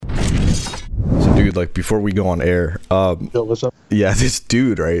dude, like before we go on air, Yo, what's up? yeah, this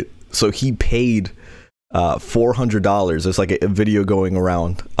dude, right? So he paid $400. There's like a video going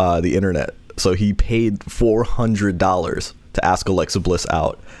around the internet. So he paid $400 to ask Alexa Bliss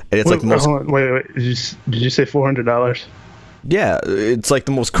out, and it's like the most. Wait. Did you say $400? Yeah, it's like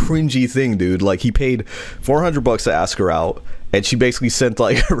the most cringy thing, dude. Like he paid $400 to ask her out, and she basically sent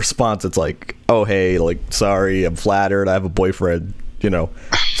like a response. It's like, oh hey, like sorry, I'm flattered. I have a boyfriend. You know,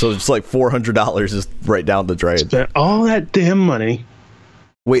 so it's like $400 just right down the drain. Spent all that damn money.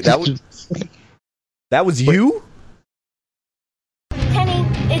 Wait, that was you? Kenny,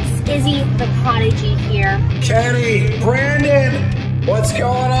 it's Izzy the Prodigy here. Kenny, Brandon, what's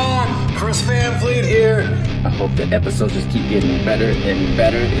going on? Chris Van Fleet here. I hope the episodes just keep getting better and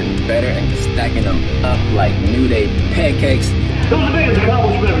better and better and stacking them up like New Day pancakes. This is the biggest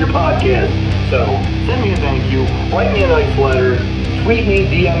accomplishment of your podcast. So send me a thank you, write me a nice letter, tweet me,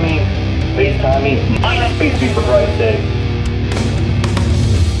 DM me, FaceTime me, MySpace me for Christ's sake.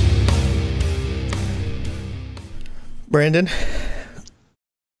 Brandon,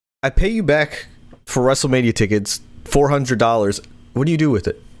 I pay you back for WrestleMania tickets, $400. What do you do with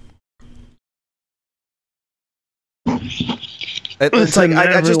it? It's like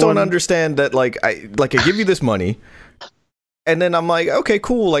I just don't understand that. Like I give you this money, and then I'm like, okay,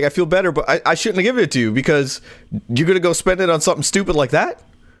 cool. Like I feel better, but I shouldn't have given it to you because you're gonna go spend it on something stupid like that.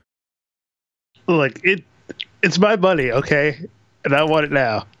 Like it's my money, okay, and I want it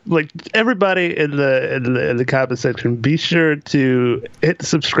now. Like everybody in the comment section, be sure to hit the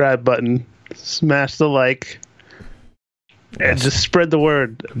subscribe button, smash the like, and just spread the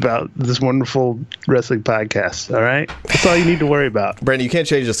word about this wonderful wrestling podcast. All right, that's all you need to worry about. Brandon, you can't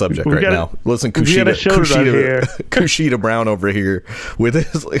change the subject now. Listen, Kushida Kushida Brown over here with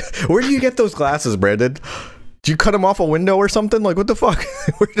his. Like, where do you get those glasses, Brandon? Do you cut them off a window or something? Like what the fuck?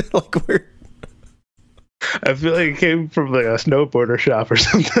 where? I feel like it came from like a snowboarder shop or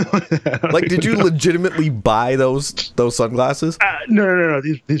something like that. Like, did you legitimately buy those sunglasses? No.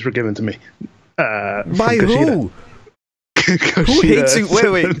 These were given to me. By who? Who hates you?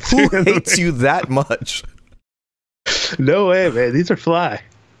 Wait. Who hates you that much? No way, man. These are fly.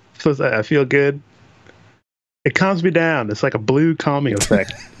 I feel good. It calms me down. It's like a blue calming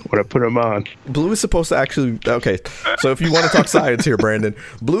effect when I put them on. Blue is supposed to actually... Okay, so if you want to talk science here, Brandon,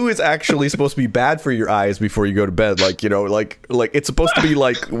 blue is actually supposed to be bad for your eyes before you go to bed. Like, you know, like it's supposed to be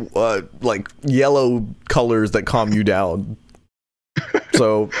like yellow colors that calm you down.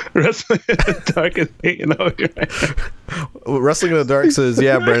 So... Wrestling in the Dark is hating over here right now. Wrestling in the Dark says,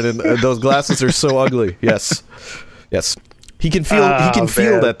 yeah, Brandon, those glasses are so ugly. Yes. He can feel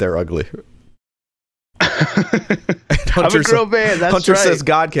that they're ugly. I'm a grown man. That's Hunter right. says,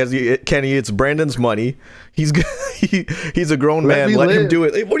 "God, Kenny, it's Brandon's money. He's a grown man. Let him do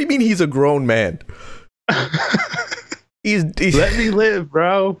it." What do you mean he's a grown man? Let me live,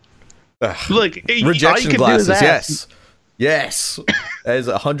 bro. Look, rejection glasses. Yes, that is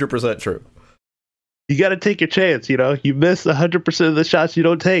 100% true. You got to take your chance. You know, you miss 100% of the shots you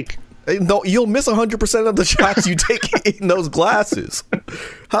don't take. No, you'll miss 100% of the shots you take in those glasses.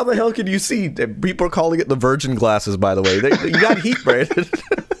 How the hell can you see? People are calling it the virgin glasses, by the way. You got heat, Brandon.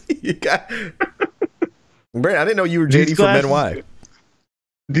 Brandon, I didn't know you were JD from NY.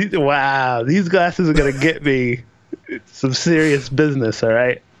 Wow, these glasses are going to get me some serious business, all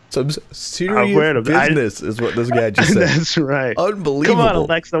right? Some serious business is what this guy just said. That's right. Unbelievable. Come on,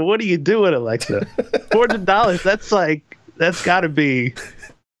 Alexa. What are you doing, Alexa? $400, that's got to be...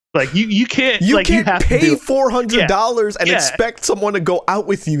 Like you can't. You like, can't you have pay to $400 and expect someone to go out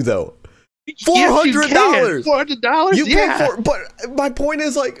with you, though. $400. $400. You pay but my point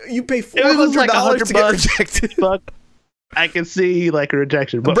is, like, you pay $400 to get rejected. Fuck, I can see like a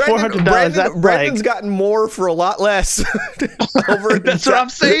rejection, but $400. Brandon's gotten more for a lot less. That's what I'm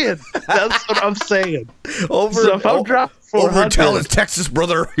saying. That's what I'm saying. So if I'm dropping over Dallas, Texas,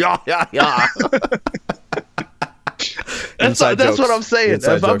 brother. Yeah. That's what I'm saying.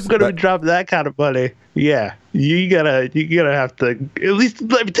 If I'm going to be dropping that kind of money, yeah, you gotta have to at least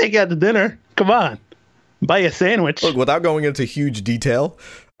let me take you out to dinner. Come on, buy you a sandwich. Look, without going into huge detail,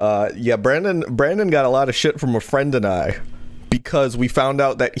 Brandon got a lot of shit from a friend and I because we found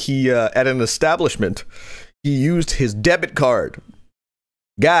out that he at an establishment he used his debit card.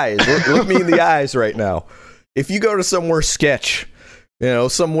 Guys, look me in the eyes right now. If you go to somewhere sketch. You know,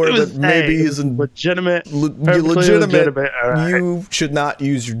 somewhere that maybe isn't legitimate. Right. You should not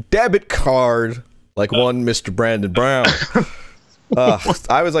use your debit card like one Mr. Brandon Brown.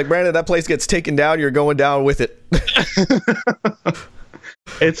 I was like, Brandon, that place gets taken down. You're going down with it.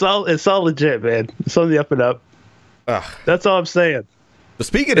 It's all legit, man. It's on the up and up. That's all I'm saying.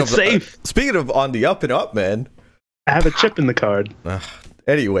 Speaking It's safe. Speaking of on the up and up, man. I have a chip in the card.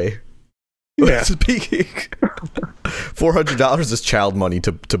 Anyway, Yeah. speaking, $400 is child money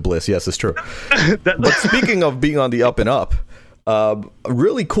to Bliss. Yes, it's true. But speaking of being on the up and up, a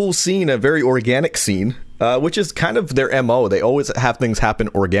really cool scene, a very organic scene, which is kind of their MO. They always have things happen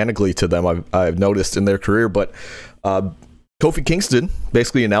organically to them, I've noticed in their career. But Kofi Kingston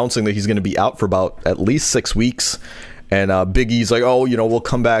basically announcing that he's going to be out for about at least 6 weeks. And Big E's like, oh, we'll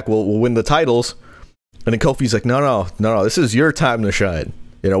come back, we'll win the titles. And then Kofi's like, no, this is your time to shine.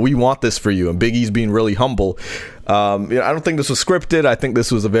 We want this for you. And Big E's being really humble. I don't think this was scripted. I think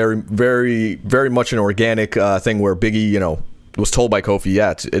this was a very, very, very much an organic thing where Big E, was told by Kofi,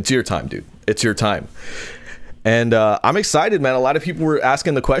 yeah, it's your time, dude. It's your time. And I'm excited, man. A lot of people were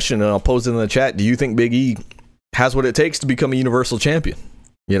asking the question, and I'll pose it in the chat. Do you think Big E has what it takes to become a Universal Champion?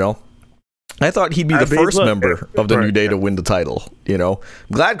 I thought he'd be the first member of the New Day to win the title.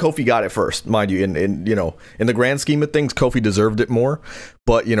 Glad Kofi got it first, mind you. In the grand scheme of things, Kofi deserved it more.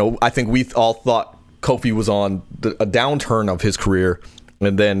 But I think we all thought Kofi was on a downturn of his career,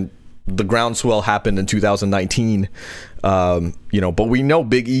 and then the groundswell happened in 2019. But we know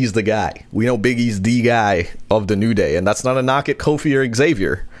Big E's the guy. We know Big E's the guy of the New Day, and that's not a knock at Kofi or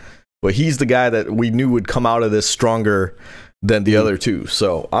Xavier, but he's the guy that we knew would come out of this stronger than the other two.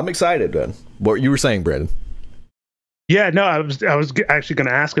 So I'm excited, man. What you were saying, Brandon? Yeah, no, I was actually going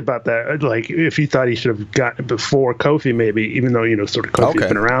to ask about that. Like, if you thought he should have gotten it before Kofi, maybe, even though sort of Kofi's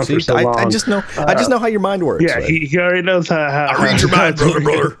been around for so long. I just know how your mind works. Yeah, right? he already knows how. I read your mind,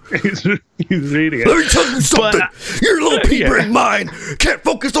 brother. He's reading it. Let me tell you something. Your little pea-brain mind can't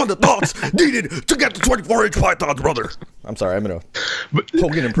focus on the thoughts needed to get the 24-inch python, brother. I'm sorry, I'm in a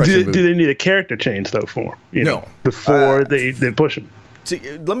Hogan impression. Do they need a character change though for him? No, before they push him. See,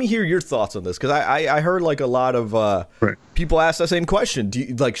 let me hear your thoughts on this, because I heard like a lot of people ask the same question.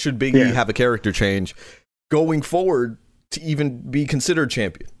 Should Big E have a character change going forward to even be considered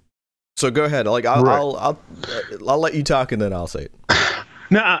champion? So go ahead. I'll let you talk and then I'll say it.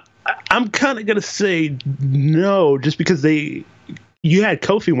 No, I'm kind of gonna say no, just because you had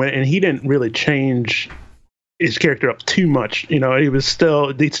Kofi win and he didn't really change his character up too much.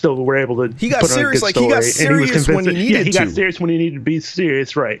 They still were able to. He got serious, he got serious when he needed to. He got serious when he needed to be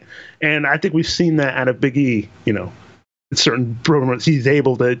serious, right? And I think we've seen that out of Big E. Certain programs he's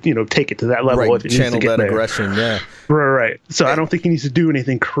able to take it to that level. Right, channel that aggression, yeah. Right. So I don't think he needs to do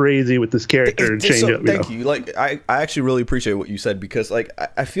anything crazy with this character and change up. Thank you. I actually really appreciate what you said, because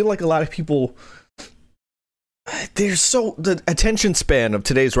I feel like a lot of people. The attention span of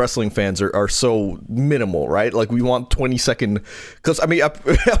today's wrestling fans are so minimal, right? Like, we want 20-second, because I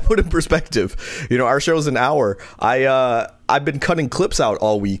put in perspective, our show's an hour. I've been cutting clips out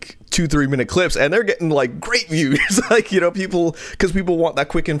all week, 2-3 minute clips, and they're getting like great views. People want that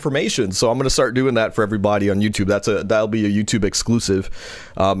quick information. So I'm going to start doing that for everybody on YouTube. That'll be a YouTube exclusive.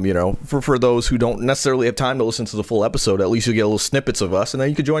 For those who don't necessarily have time to listen to the full episode, at least you'll get little snippets of us, and then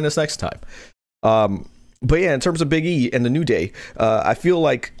you can join us next time. But yeah, in terms of Big E and the New Day, I feel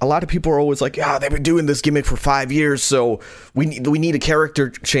like a lot of people are always like, they've been doing this gimmick for 5 years, so we need a character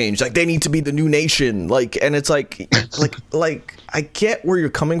change. Like, they need to be the new nation. And it's like I get where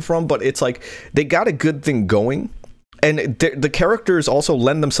you're coming from, but it's like they got a good thing going, and the characters also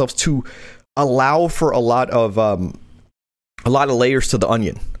lend themselves to allow for a lot of layers to the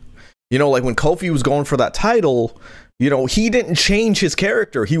onion. Like when Kofi was going for that title. He didn't change his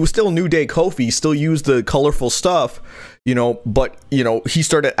character. He was still New Day Kofi, still used the colorful stuff, but, he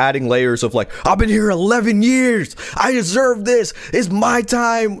started adding layers of like, I've been here 11 years. I deserve this. It's my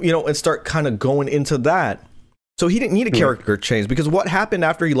time, and start kind of going into that. So he didn't need a character change, because what happened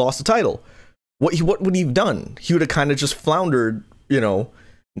after he lost the title? What would he have done? He would have kind of just floundered,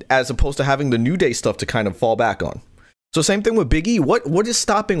 as opposed to having the New Day stuff to kind of fall back on. So same thing with Big E. What is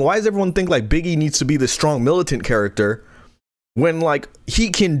stopping? Why does everyone think like Big E needs to be the strong militant character when like he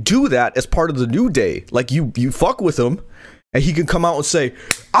can do that as part of the New Day? Like you fuck with him and he can come out and say,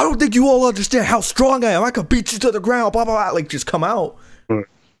 I don't think you all understand how strong I am. I could beat you to the ground, blah, blah, blah. Like just come out.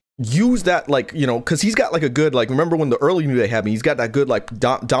 Use that, like, because he's got like a good, like, remember when the early New Day had me, he's got that good like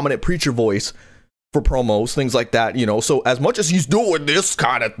dominant preacher voice for promos, things like that, so as much as he's doing this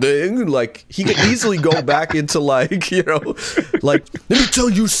kind of thing, like he could easily go back into like, like, let me tell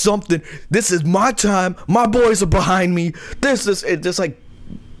you something, this is my time, my boys are behind me, this is it, just like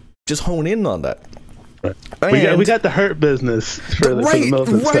just hone in on that. We got the Hurt Business for the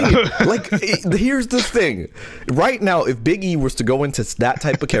militant stuff. Like, here's the thing. Right now, if Big E was to go into that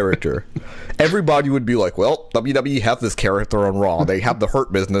type of character, everybody would be like, well, WWE have this character on Raw. They have the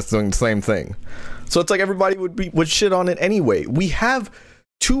Hurt Business doing the same thing. So it's like everybody would shit on it anyway. We have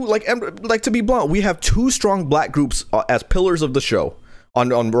to be blunt, we have two strong black groups as pillars of the show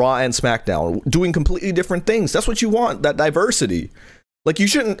on Raw and SmackDown, doing completely different things. That's what you want, that diversity. Like, you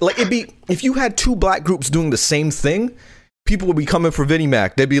shouldn't, like, if you had two black groups doing the same thing, people would be coming for Vinnie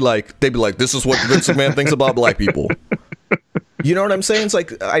Mac. They'd be like, this is what Vince McMahon thinks about black people. You know what I'm saying? It's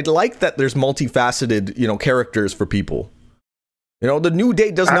like, I like that there's multifaceted, characters for people. The New Day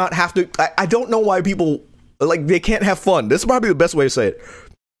does not have to. I don't know why people, like, they can't have fun. This is probably the best way to say it.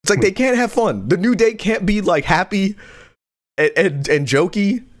 It's like, they can't have fun. The New Day can't be, like, happy and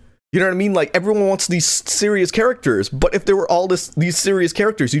jokey. You know what I mean? Like, everyone wants these serious characters. But if there were all these serious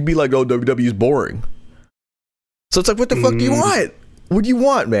characters, you'd be like, oh, WWE is boring. So it's like, what the fuck do you want? What do you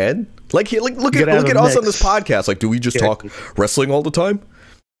want, man? Like, look at us on this podcast. Like, do we just talk wrestling all the time?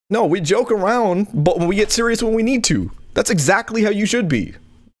 No, we joke around, but when we get serious when we need to. That's exactly how you should be.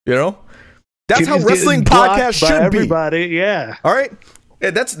 That's how wrestling podcasts should be. Everybody, yeah. All right. Yeah,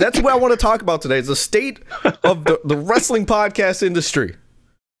 that's what I want to talk about today. Is the state of the wrestling podcast industry.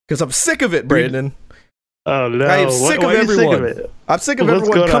 Because I'm sick of it, Brandon. Oh no! I am sick of everyone. I'm sick of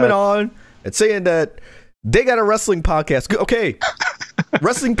everyone coming on and saying that they got a wrestling podcast. Okay,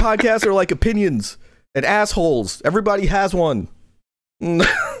 wrestling podcasts are like opinions and assholes. Everybody has one.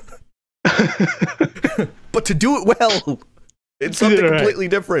 But to do it well, it's something completely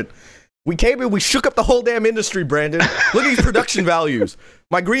different. We came in, we shook up the whole damn industry, Brandon. Look at these production values.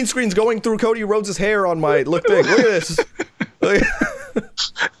 My green screen's going through Cody Rhodes' hair on my thing. Look at this.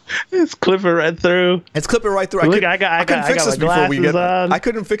 It's clipping right through. It's clipping right through. I couldn't fix this before we get on. I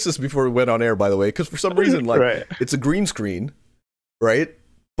couldn't fix this before we went on air, by the way, because for some reason, it's a green screen, right?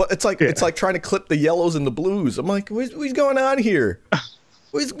 But it's like trying to clip the yellows and the blues. I'm like, what's going on here?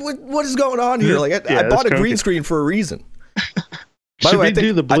 What is going on here? Like, I bought a green screen for a reason. By the way,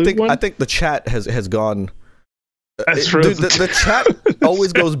 I think the chat has gone. Dude, the chat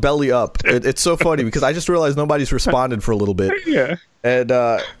always goes belly up. It's so funny because I just realized nobody's responded for a little bit. Yeah. And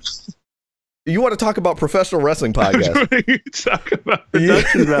you want to talk about professional wrestling podcast? You talk about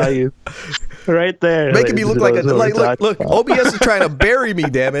production value, right there. Making me look like look. OBS is trying to bury me.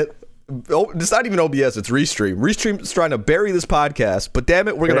 Damn it! It's not even OBS. It's Restream. Restream is trying to bury this podcast. But damn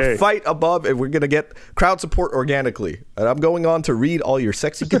it, we're gonna fight above, and we're gonna get crowd support organically. And I'm going on to read all your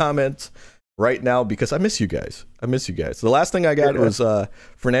sexy comments right now because I miss you guys. The last thing I got was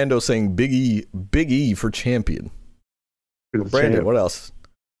Fernando saying Big E for champion. Brandon, what else?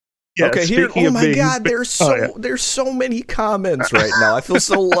 Yeah, okay, here. Oh my God, there's so many comments right now. I feel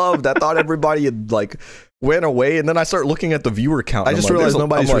so loved. I thought everybody had went away, and then I start looking at the viewer count. I just realized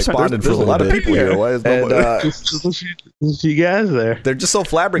nobody's responded for a lot of people here. Why is you guys there? They're just so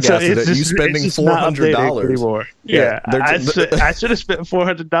flabbergasted at you spending $400. Yeah, I should have spent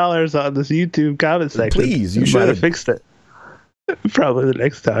 $400 on this YouTube comment section. Please, you should have fixed it. Probably the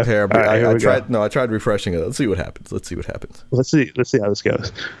next time. Here, I tried refreshing it. Let's see what happens. Let's see how this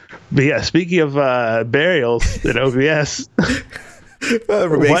goes. But yeah, speaking of burials in OBS.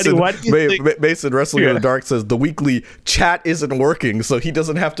 Mason Wrestling in the Dark says the weekly chat isn't working, so he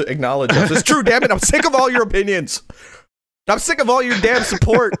doesn't have to acknowledge us. It's true, damn it. I'm sick of all your opinions. I'm sick of all your damn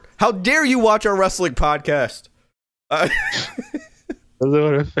support. How dare you watch our wrestling podcast? Doesn't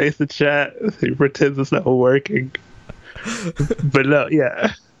want to face the chat. He pretends it's not working. But no,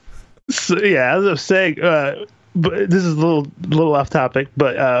 yeah. So yeah, as I was saying, but this is a little off topic.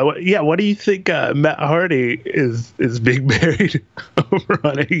 But what do you think Matt Hardy is being buried over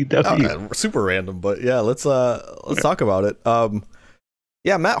on AEW? Oh, super random, but yeah, let's talk about it.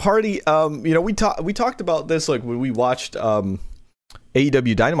 Yeah, Matt Hardy. We talked about this when we watched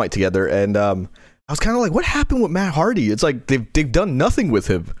AEW Dynamite together, and I was kind of like, what happened with Matt Hardy? It's like they've done nothing with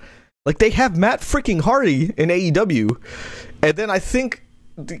him. Like, they have Matt freaking Hardy in AEW, and then I think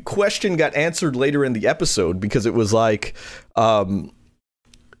the question got answered later in the episode because it was like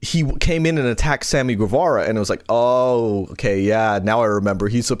he came in and attacked Sammy Guevara, and it was like, oh, okay, yeah, now I remember.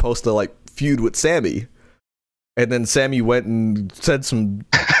 He's supposed to feud with Sammy, and then Sammy went and said some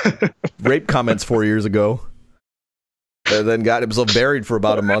rape comments 4 years ago, and then got himself buried for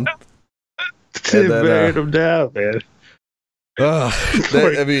about a month. And then, buried him down, man. I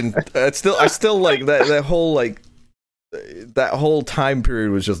still like that whole time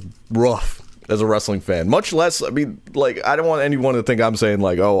period was just rough as a wrestling fan. Much less, I don't want anyone to think I'm saying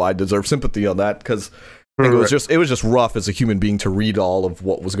I deserve sympathy on that, because it was just rough as a human being to read all of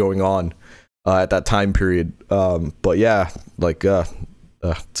what was going on at that time period. But yeah,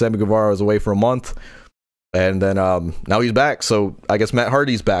 Sammy Guevara was away for a month. And then now he's back, so I guess Matt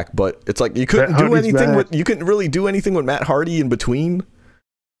Hardy's back. But it's like you couldn't really do anything with Matt Hardy in between.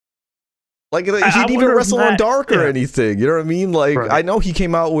 Like he didn't even wrestle on Dark or anything. You know what I mean? Like Right. I know he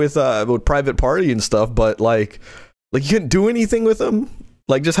came out with Private Party and stuff, but like you couldn't do anything with him.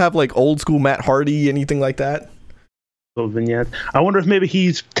 Like just have like old school Matt Hardy, anything like that. Little vignettes. I wonder if maybe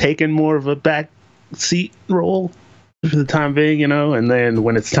he's taken more of a back seat role for the time being, and then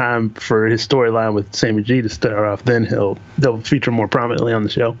when it's time for his storyline with Sammy G to start off, then they'll feature more prominently on the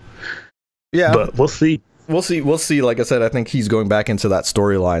show. Yeah, but we'll see. We'll see. Like I said, I think he's going back into that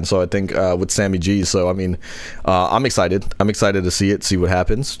storyline. So I think with Sammy G. So I mean, I'm excited. I'm excited to see what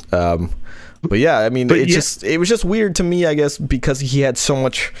happens. But yeah, I mean, it was just weird to me, I guess, because he had so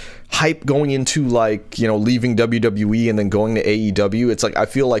much hype going into like leaving WWE and then going to AEW. It's like I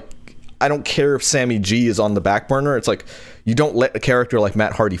feel like I don't care if Sammy G is on the back burner. It's like you don't let a character like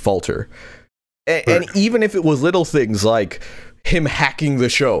Matt Hardy falter. And even if it was little things like him hacking the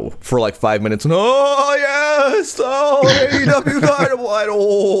show for like 5 minutes and AEW Dynamite,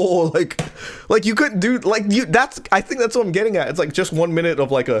 like you couldn't do I think that's what I'm getting at. It's like just 1 minute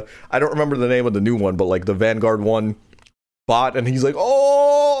of like I don't remember the name of the new one, but like the Vanguard one bot, and he's like,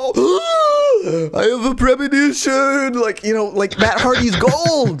 I have a premonition, like Matt Hardy's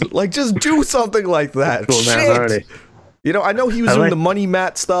gold. Like just do something like that. Cool, Matt Hardy. I know he was doing the money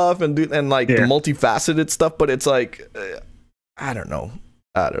mat stuff and the multifaceted stuff, but it's like I don't know.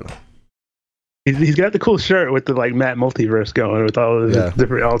 He's got the cool shirt with the like Matt multiverse going with all of the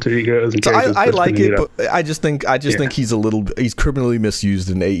different alter egos. And so I like it, but I just think he's criminally misused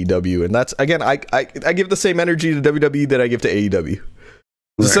in AEW, and that's again I give the same energy to WWE that I give to AEW.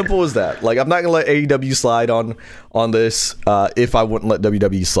 As simple as that. Like I'm not gonna let AEW slide on this if I wouldn't let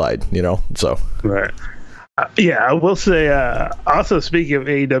WWE slide. So right. I will say. Also, speaking of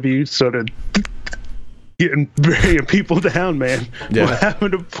AEW, sort of bringing people down, man. Yeah. What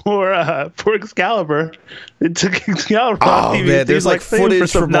happened to poor Excalibur? It took Excalibur. Oh man, there's like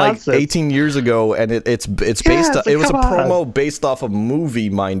footage from like 18 years ago, and it's based. It was a promo based off a movie,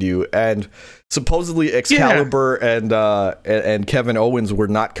 mind you, and supposedly Excalibur and Kevin Owens were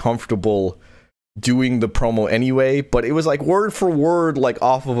not comfortable doing the promo anyway, but it was like word for word, like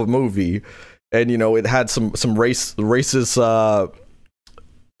off of a movie, and it had some racist.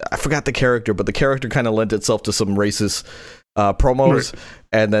 I forgot the character, but the character kind of lent itself to some racist promos,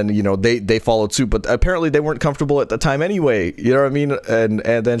 and then they followed suit. But apparently they weren't comfortable at the time anyway. You know what I mean? And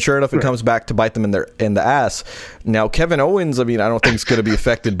then sure enough, it comes back to bite them in the ass. Now Kevin Owens, I mean, I don't think it's going to be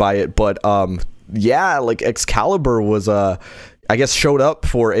affected by it, but like Excalibur was I guess showed up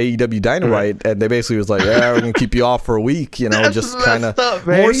for AEW Dynamite, and they basically was like, yeah, we're gonna keep you off for a week, just kind of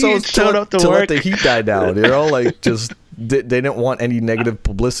more so to let the heat die down, like just they didn't want any negative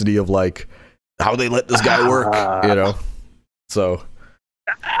publicity of like how they let this guy work, so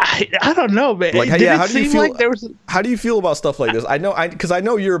I don't know, man. Like, how do you feel? Like how do you feel about stuff like this? I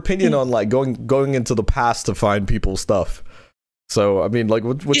know your opinion on like going into the past to find people's stuff. So I mean, like,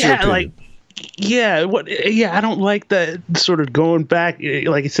 what's your opinion? I don't like that sort of going back,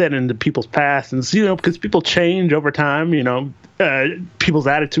 like I said, into people's past, and because people change over time. People's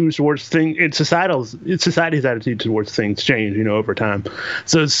attitudes towards things, society's attitude towards things change, over time.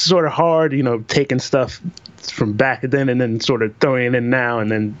 So it's sort of hard, taking stuff from back then and then sort of throwing it in now and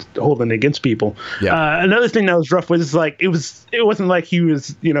then holding it against people. Yeah. Another thing that was rough was like it wasn't like he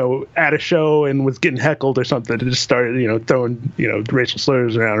was at a show and was getting heckled or something. It just started throwing racial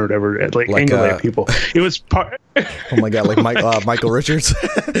slurs around or whatever, like angling at people. It was part. Oh my god, like Michael Richards.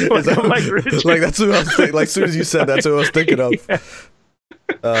 Michael Richards. Like that's what I was thinking. Like as soon as you said that's what I was thinking of.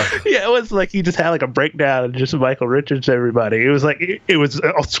 It was like he just had like a breakdown and just Michael Richards to everybody. It was like it was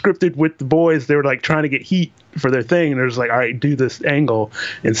all scripted with the boys. They were like trying to get heat for their thing, and they're just like, all right, do this angle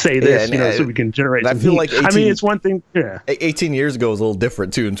and say this, so we can generate. I feel heat. Like 18, it's one thing. Yeah, 18 years ago was a little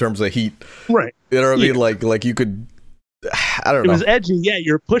different too in terms of heat. Right. You know what I mean? Like you could. I don't know. It was edgy. Yeah,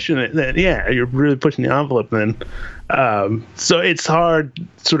 you're pushing it then. Yeah, you're really pushing the envelope then. So it's hard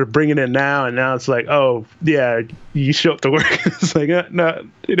sort of bringing it in now, and now it's like, oh yeah, you show up to work. It's like, no,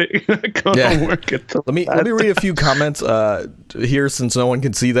 go to work. Let me read a few comments here since no one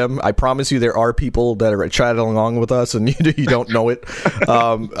can see them. I promise you, there are people that are chatting along with us, and you don't know it.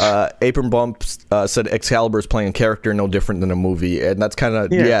 Apron Bump said Excalibur is playing a character no different than a movie, and that's kind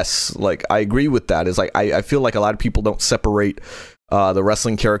of yes. Like I agree with that. It's like I feel like a lot of people don't separate the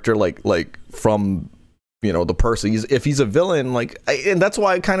wrestling character like from the person. If he's a villain, and that's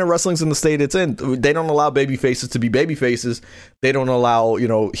why kind of wrestling's in the state it's in. They don't allow baby faces to be baby faces. They don't allow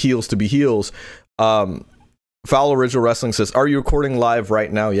heels to be heels. Foul Original Wrestling says, are you recording live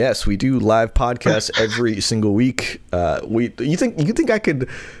right now? Yes, we do live podcasts every single week. You think I could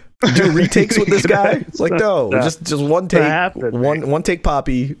do retakes with this guy? It's like, no, just one take, one take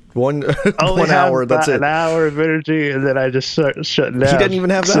Poppy, one hour. That's it. An hour of energy, and then I just start shutting down. He didn't even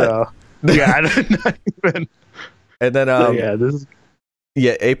have that. So, yeah, I not even. And then, this is.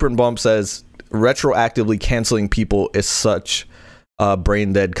 Yeah, Apron Bump says retroactively canceling people is such a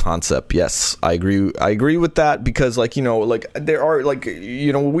brain dead concept. Yes, I agree with that, because like, you know, like there are, like,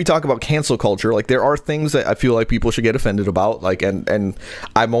 you know, when we talk about cancel culture, like there are things that I feel like people should get offended about, like, and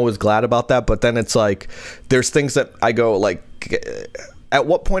I'm always glad about that, but then it's like there's things that I go like, at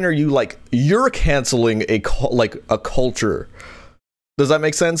what point are you like, you're canceling a culture? Does that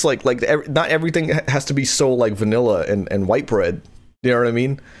make sense? Like not everything has to be so like vanilla and white bread. You know what I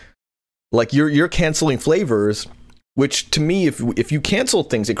mean? Like you're canceling flavors, which to me, if you cancel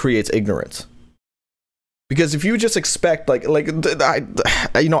things, it creates ignorance. Because if you just expect I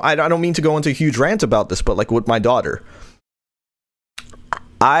don't mean to go into a huge rant about this, but like with my daughter,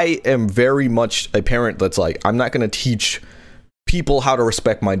 I am very much a parent that's like, I'm not going to teach people how to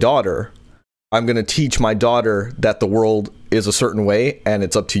respect my daughter. I'm going to teach my daughter that the world is a certain way, and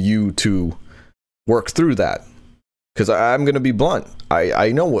it's up to you to work through that. Because I'm going to be blunt.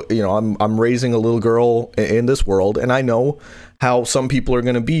 I know what, you know, I'm raising a little girl in this world, and I know how some people are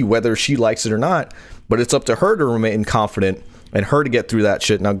going to be, whether she likes it or not. But it's up to her to remain confident and her to get through that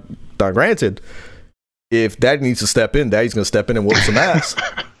shit. Now granted, if Dad needs to step in, Daddy's going to step in and whoop some ass.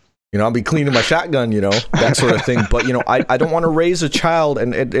 You know, I'll be cleaning my shotgun, you know, that sort of thing. But, you know, I don't want to raise a child,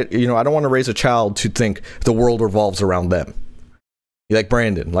 and you know, I don't want to raise a child to think the world revolves around them. Like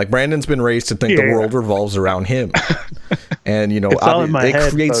Brandon. Like Brandon's been raised to think the world revolves around him. And, you know,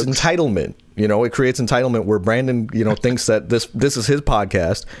 it creates entitlement. You know, it creates entitlement where Brandon, you know, thinks that this is his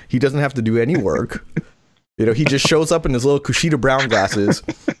podcast. He doesn't have to do any work. You know, he just shows up in his little Kushida Brown glasses,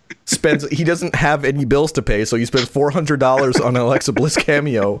 he doesn't have any bills to pay, so he spends $400 on an Alexa Bliss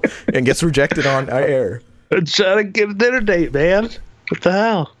cameo and gets rejected on air. I'm trying to get a dinner date, man. What the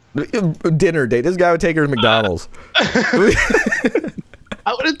hell? Dinner date. This guy would take her to McDonald's.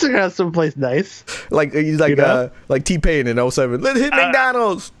 I would have took her out someplace nice. Like he's like, you know? Like T-Pain in 07. Let's hit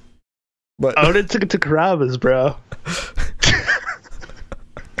McDonald's. But I would have took it to Carrabba's, bro.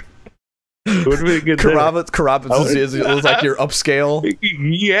 It would be a good Carrabba's is like your upscale.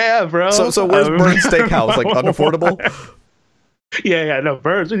 Yeah, bro. So where's Burns Steakhouse? Like unaffordable? Yeah, no,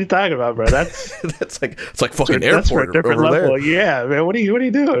 Burns. What are you talking about, bro? It's like fucking airport for a different over level. there. Yeah, man. What are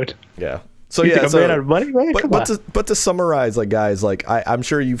you doing? Yeah. So you yeah, think I'm made out of money, man? But to summarize, like guys, like I'm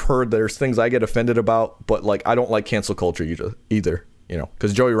sure you've heard there's things I get offended about, but like I don't like cancel culture either. You know,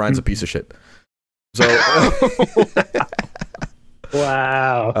 because Joey Ryan's a piece of shit. So.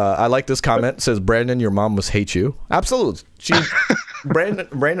 Wow. I like this comment. It says, Brandon, your mom must hate you. Absolutely. Brandon,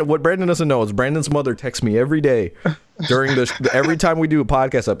 what Brandon doesn't know is Brandon's mother texts me every day during every time we do a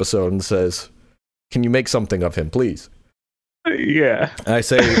podcast episode and says, can you make something of him, please? Yeah. And I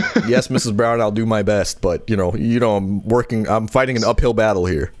say, yes, Mrs. Brown, I'll do my best. But, you know, I'm fighting an uphill battle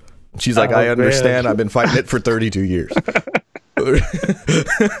here. She's like, I understand. Man. I've been fighting it for 32 years.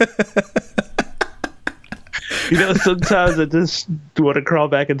 You know, sometimes I just want to crawl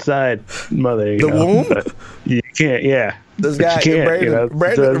back inside mother. The womb? But you can't, yeah. This guy,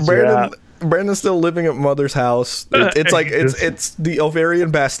 Brandon's still living at mother's house. It's like it's the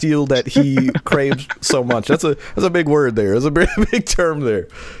ovarian Bastille that he craves so much. That's a big word there. It's a big term there.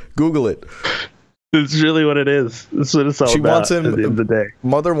 Google it. It's really what it is. That's what it's all about. Wants him, at the end of the day.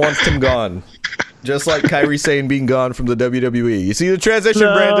 Mother wants him gone. Just like Kairi Sane being gone from the WWE. You see the transition,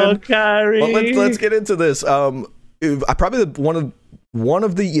 Brandon? Kairi. But let's get into this. Probably one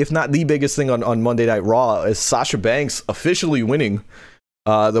of the, if not the biggest thing on Monday Night Raw is Sasha Banks officially winning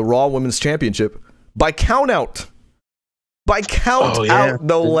the Raw Women's Championship by count out.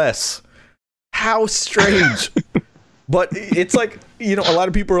 No less. How strange. But it's like, you know, a lot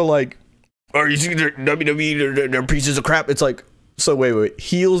of people are like, "Are you seeing WWE? They're pieces of crap." It's like, so wait.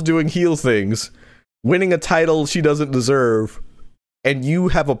 Heels doing heel things, winning a title she doesn't deserve, and you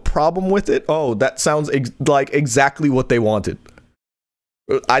have a problem with it? Oh, that sounds like exactly what they wanted.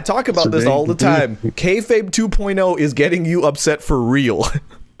 I talk about this all the time. Kayfabe 2.0 is getting you upset for real.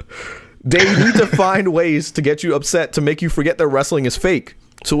 They need to find ways to get you upset to make you forget that wrestling is fake.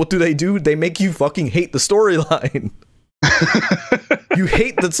 So what do? They make you fucking hate the storyline. You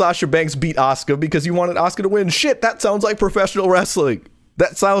hate that Sasha Banks beat Asuka because you wanted Asuka to win. Shit, that sounds like professional wrestling.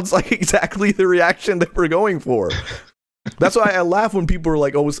 That sounds like exactly the reaction that we're going for. That's why I laugh when people are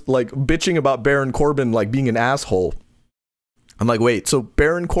like always like bitching about Baron Corbin like being an asshole. I'm like, wait, so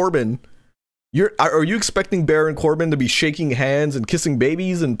Baron Corbin, are you expecting Baron Corbin to be shaking hands and kissing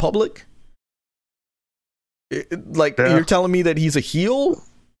babies in public? You're telling me that he's a heel?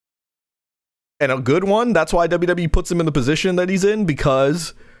 and a good one. That's why WWE puts him in the position that he's in,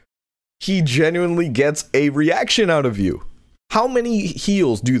 because he genuinely gets a reaction out of you. How many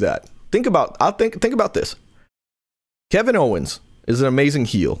heels do that? Think about this. Kevin Owens is an amazing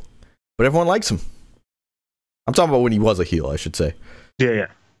heel, but everyone likes him. I'm talking about when he was a heel, I should say. Yeah.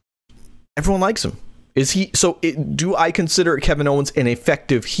 Everyone likes him. Do I consider Kevin Owens an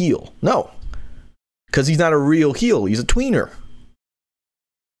effective heel? No. Because he's not a real heel. He's a tweener.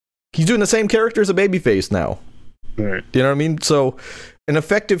 He's doing the same character as a babyface now. Right. You know what I mean? So, an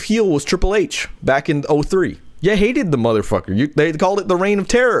effective heel was Triple H back in 2003. You hated the motherfucker. They called it the Reign of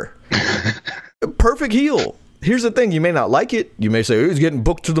Terror. Perfect heel. Here's the thing: you may not like it. You may say, oh, he's getting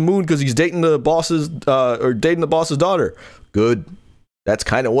booked to the moon because he's dating the boss's daughter. Good. That's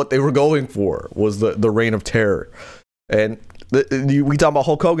kind of what they were going for, was the Reign of Terror. And we talk about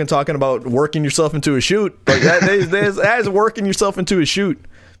Hulk Hogan talking about working yourself into a shoot. Like that is working yourself into a shoot.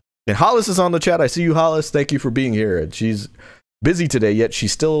 And Hollis is on the chat. I see you, Hollis. Thank you for being here. And she's busy today, yet she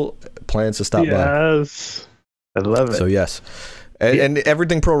still plans to stop by. Yes. I love it. So yes. And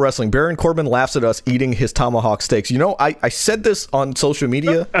everything pro wrestling. Baron Corbin laughs at us eating his tomahawk steaks. You know, I said this on social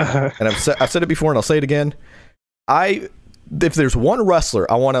media, and I've said it before, and I'll say it again. If there's one wrestler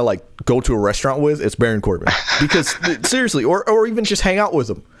I want to like go to a restaurant with, it's Baron Corbin. Because seriously, or even just hang out with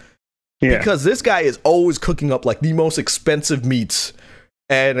him. Yeah. Because this guy is always cooking up like the most expensive meats,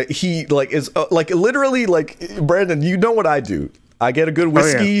 and he like is like literally like, Brandon, you know what I do? I get a good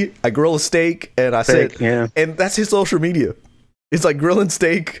whiskey, I grill a steak, and I sit. Yeah. And that's his social media. It's like grilling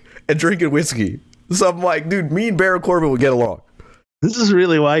steak and drinking whiskey. So I'm like, dude, me and Baron Corbin would get along. This is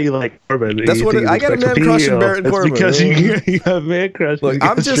really why you like Corbin. That's what I got a man crush in Baron Corbin. Because you have a man crush. Look,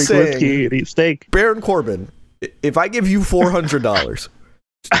 I'm just saying, whiskey and eat steak. Baron Corbin, if I give you $400,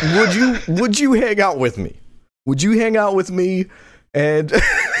 would you hang out with me? Would you hang out with me? And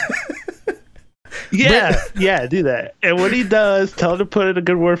yeah, do that. And when he does, tell him to put in a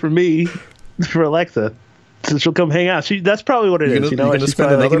good word for me, for Alexa. So she'll come hang out. That's probably what it is. You know, she's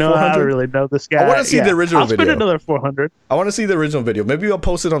probably like, I don't really know this guy. I want to see the original video. I'll spend another $400. I want to see the original video. Maybe I'll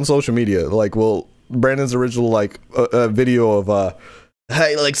post it on social media. Like, Brandon's original like video of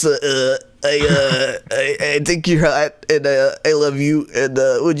hi Alexa, I think you're hot, and I love you, and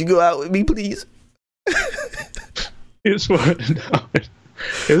would you go out with me, please? It's $400.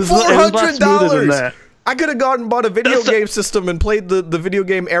 $400. I could have gone and bought a video game system and played the video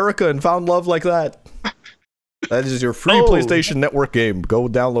game Erica and found love like that. That is your free PlayStation Network game. Go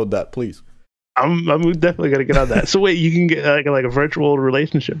download that, please. I'm definitely gonna get on that. So wait, you can get like a virtual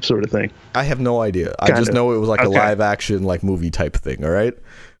relationship sort of thing? I have no idea. I just know it was like a live action like movie type thing. All right.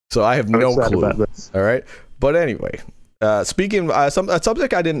 So I have no clue. All right. But anyway, speaking a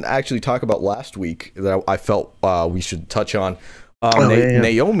subject I didn't actually talk about last week that I felt we should touch on.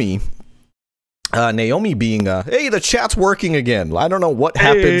 Naomi. Naomi being hey, the chat's working again. I don't know what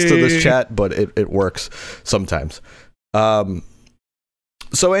happens to this chat, but it works sometimes.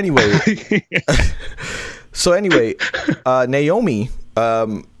 So anyway, Naomi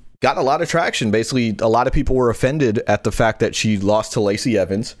got a lot of traction. Basically, a lot of people were offended at the fact that she lost to Lacey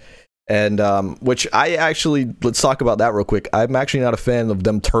Evans, and which let's talk about that real quick. I'm actually not a fan of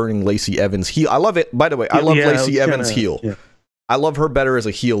them turning Lacey Evans heel. I love it, by the way. I love Lacey Evans heel. Yeah. I love her better as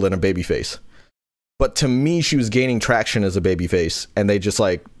a heel than a babyface. But to me, she was gaining traction as a babyface, and they just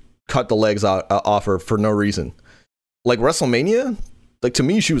like cut the legs off her for no reason. Like WrestleMania, like to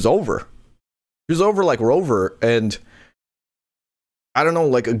me, she was over. She was over like Rover, and I don't know,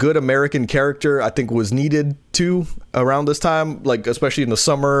 like a good American character I think was needed too around this time, like especially in the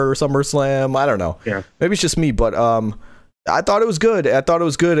SummerSlam. I don't know. Yeah, maybe it's just me, but I thought it was good.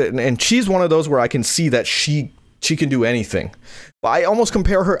 And she's one of those where I can see that she can do anything. But I almost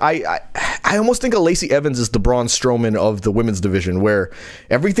compare her. I almost think of Lacey Evans as the Braun Strowman of the women's division, where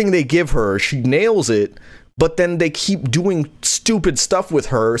everything they give her, she nails it, but then they keep doing stupid stuff with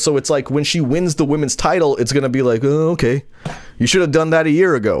her. So it's like when she wins the women's title, it's going to be like, oh, okay, you should have done that a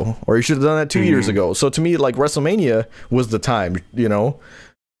year ago, or you should have done that 2 years ago. So to me, like WrestleMania was the time, you know?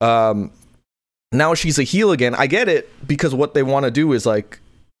 Now she's a heel again. I get it, because what they want to do is like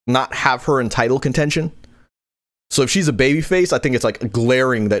not have her in title contention. So if she's a babyface, I think it's like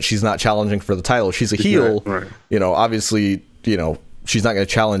glaring that she's not challenging for the title. If she's a heel, right. You know, obviously, you know, she's not going to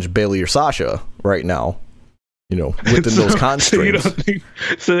challenge Bayley or Sasha right now, you know, within those constraints.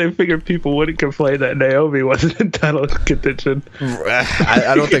 So they figured people wouldn't complain that Naomi wasn't in title contention.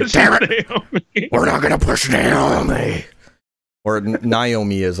 I don't think, damn it, Naomi. We're not going to push Naomi. Or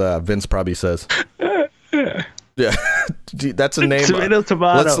Naomi, as Vince probably says. Yeah, that's a name. Tomato,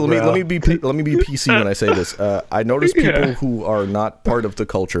 let me be PC when I say this. I notice people who are not part of the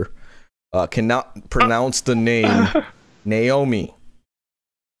culture cannot pronounce the name Naomi.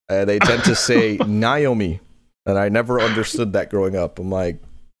 They tend to say Naomi, and I never understood that growing up. I'm like,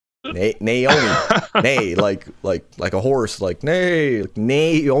 Naomi, nay, like a horse, like nay, like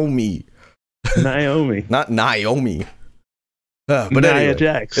Naomi, Naomi, not Naomi. But Nia anyway,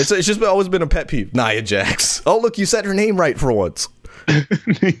 Jax. it's just always been a pet peeve. Nia Jax. Oh, look, you said her name right for once.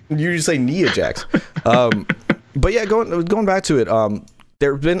 You just say Nia Jax. But yeah, going back to it.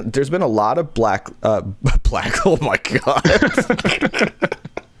 There's been a lot of black. Oh my god.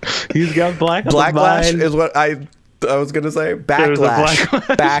 He's got black. Backlash is what I was gonna say. Backlash.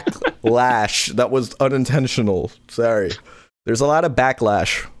 Backlash. That was unintentional. Sorry. There's a lot of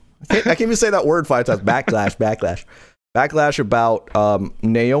backlash. I can't even say that word 5 times. Backlash about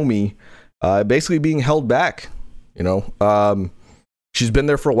Naomi basically being held back. You know, she's been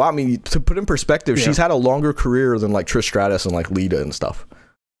there for a while. I mean, to put in perspective, she's had a longer career than like Trish Stratus and like Lita and stuff.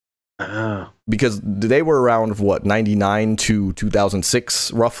 Because they were around what 99 to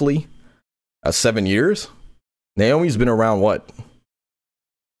 2006 roughly, 7 years. Naomi's been around what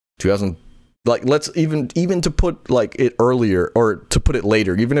 2000. Like let's even to put like it earlier or to put it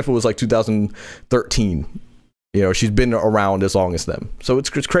later, even if it was like 2013. You know, she's been around as long as them. So it's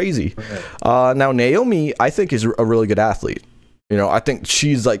crazy. Now, Naomi, I think, is a really good athlete. You know, I think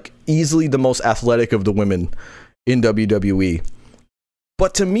she's like easily the most athletic of the women in WWE.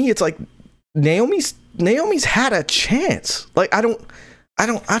 But to me, it's like Naomi's had a chance. Like, I don't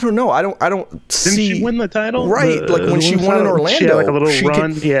know. I don't see. Didn't she win the title? Right. Like when she won in Orlando. She had like a little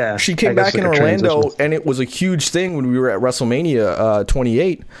run. She came back in Orlando, and it was a huge thing when we were at WrestleMania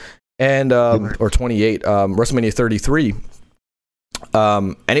 28. And or 28, WrestleMania 33,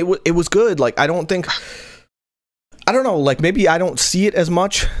 and it was good. Like I don't know. Like maybe I don't see it as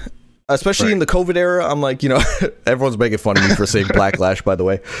much, especially in the COVID era. I'm like, you know, everyone's making fun of me for saying Blacklash, by the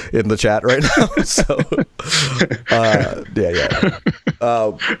way, in the chat right now. So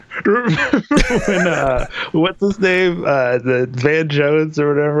yeah. When what's his name? The Van Jones or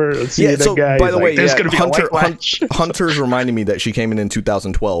whatever. So guy, by the way, there's gonna be Hunter's reminding me that she came in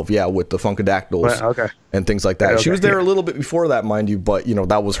 2012. Yeah, with the Funkadactyls and things like that. She was there a little bit before that, mind you, but you know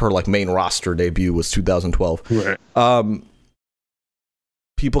that was her like main roster debut was 2012. Right.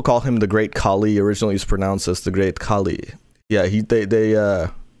 People call him the Great Khali. Originally, he's pronounced as the Great Khali. Yeah,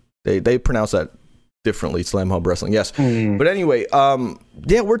 they pronounce that differently. Slam Hub Wrestling, yes. But anyway,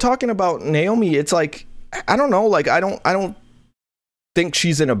 yeah, we're talking about Naomi. It's like I don't know. Like I don't think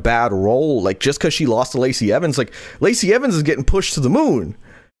she's in a bad role. Like just because she lost to Lacey Evans, like Lacey Evans is getting pushed to the moon.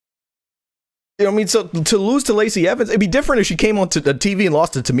 You know what I mean? So to lose to Lacey Evans, it'd be different if she came on to the TV and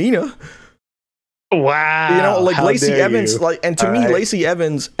lost to Tamina. Wow. You know, like Lacey Evans, and to me, Lacey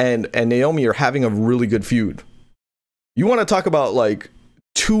Evans and Naomi are having a really good feud. You want to talk about like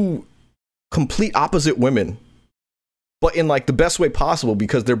two complete opposite women, but in like the best way possible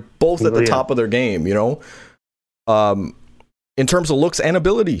because they're both at the top of their game, you know? In terms of looks and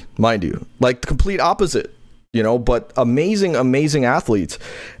ability, mind you. Like the complete opposite, you know, but amazing athletes.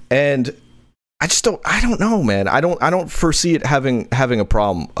 And I don't know, man. I don't foresee it having a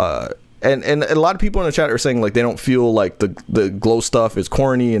problem. And a lot of people in the chat are saying like they don't feel like the glow stuff is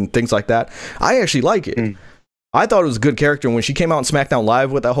corny and things like that. I actually like it. I thought it was a good character. When she came out on SmackDown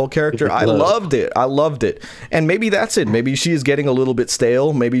Live with that whole character, I loved it. And maybe that's it. Maybe she is getting a little bit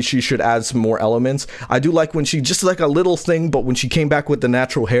stale. Maybe she should add some more elements. I do like when she just like a little thing, but when she came back with the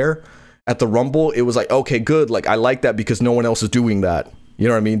natural hair at the Rumble, it was like, okay, good. Like I like that because no one else is doing that. You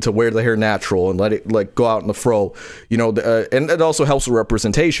know what I mean? To wear the hair natural and let it like go out in the fro, you know, and it also helps with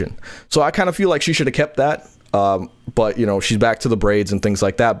representation. So I kind of feel like she should have kept that. But you know, she's back to the braids and things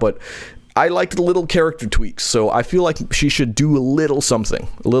like that. But I liked the little character tweaks. So I feel like she should do a little something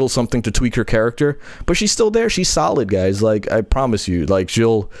to tweak her character. But she's still there. She's solid, guys. Like I promise you, like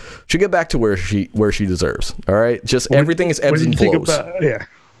she'll get back to where she deserves. All right. Just everything is ebbs and flows.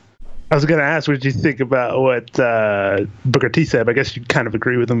 I was going to ask, what did you think about what Booker T said? I guess you kind of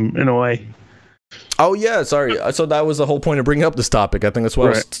agree with him in a way. Oh, yeah. Sorry. So that was the whole point of bringing up this topic. I think that's why I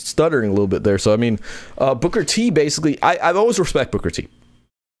was stuttering a little bit there. So, I mean, Booker T basically, I've always respect Booker T.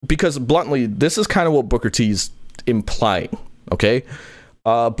 Because bluntly, this is kind of what Booker T's implying. Okay?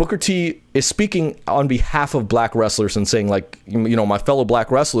 Booker T is speaking on behalf of black wrestlers and saying, like, you know, my fellow black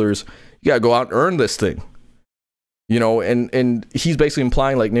wrestlers, you got to go out and earn this thing. You know, and he's basically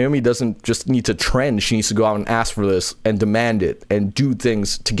implying like Naomi doesn't just need to trend. She needs to go out and ask for this and demand it and do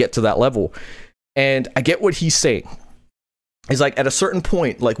things to get to that level. And I get what he's saying. It's like at a certain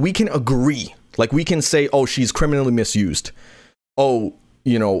point, like we can agree, like we can say, oh, she's criminally misused. Oh,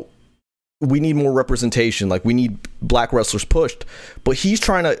 you know, we need more representation, like we need black wrestlers pushed. But he's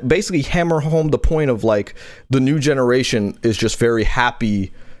trying to basically hammer home the point of like the new generation is just very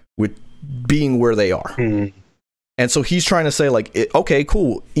happy with being where they are. And so he's trying to say like, okay,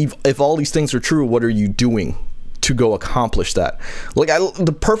 cool, if all these things are true, what are you doing to go accomplish that? Like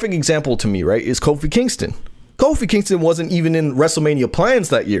the perfect example to me, right, is Kofi Kingston. Kofi Kingston wasn't even in WrestleMania plans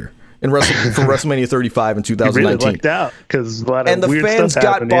that year for WrestleMania 35 in 2019. He really lucked out because a lot of and the weird fans stuff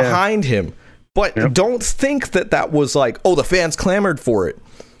got happened, behind him. But don't think that was like, oh, the fans clamored for it.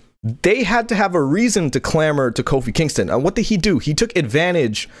 They had to have a reason to clamor to Kofi Kingston. And what did he do? He took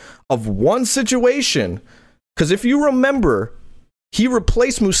advantage of one situation. Because if you remember, he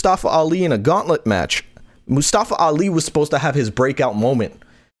replaced Mustafa Ali in a gauntlet match. Mustafa Ali was supposed to have his breakout moment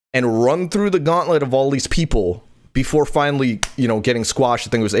and run through the gauntlet of all these people before finally, getting squashed.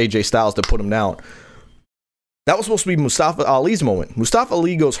 I think it was AJ Styles that put him down. That was supposed to be Mustafa Ali's moment. Mustafa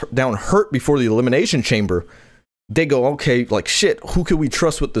Ali goes down hurt before the Elimination Chamber. They go, okay, like, shit, who can we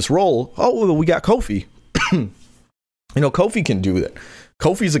trust with this role? Oh, well, we got Kofi. Kofi can do that.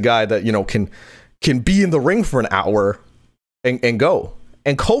 Kofi's a guy that, can be in the ring for an hour and go.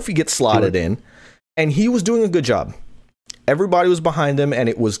 And Kofi gets slotted in, and he was doing a good job. Everybody was behind him, and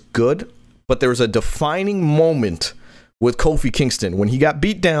it was good. But there was a defining moment with Kofi Kingston when he got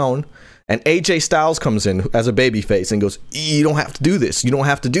beat down, and AJ Styles comes in as a babyface and goes, you don't have to do this. You don't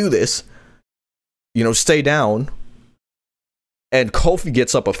have to do this. Stay down. And Kofi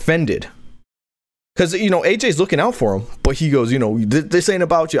gets up offended. Because, AJ's looking out for him, but he goes, this ain't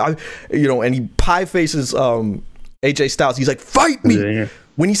about you. And he pie faces AJ Styles. He's like, fight me. Yeah.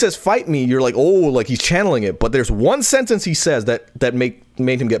 When he says fight me, you're like, oh, like he's channeling it. But there's one sentence he says that made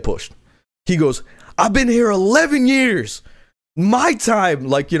him get pushed. He goes, I've been here 11 years. My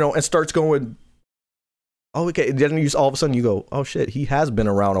time. And starts going, oh, okay. Then all of a sudden you go, oh, shit, he has been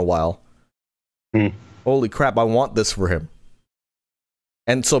around a while. Holy crap, I want this for him.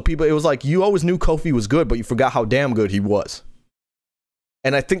 And so it was like, you always knew Kofi was good, but you forgot how damn good he was.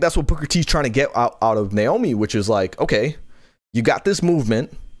 And I think that's what Booker T's trying to get out of Naomi, which is like, okay, you got this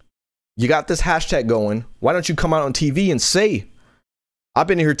movement, you got this hashtag going. Why don't you come out on TV and say, I've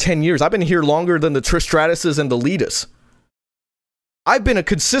been here 10 years. I've been here longer than the Trish Stratuses and the Litas. I've been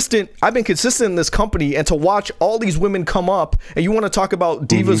consistent in this company, and to watch all these women come up, and you want to talk about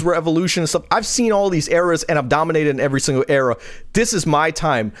Divas Revolution and stuff. I've seen all these eras, and I've dominated in every single era. This is my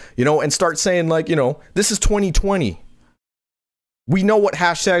time, and start saying like, this is 2020. We know what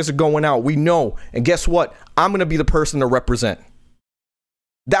hashtags are going out. We know. And guess what? I'm going to be the person to represent.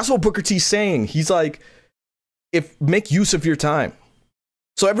 That's what Booker T's saying. He's like, make use of your time.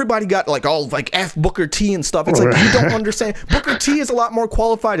 So everybody got like all like F Booker T and stuff. It's like, you don't understand. Booker T is a lot more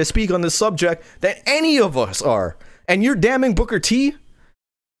qualified to speak on this subject than any of us are. And you're damning Booker T?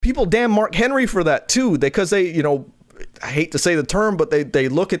 People damn Mark Henry for that too. Because they, I hate to say the term, but they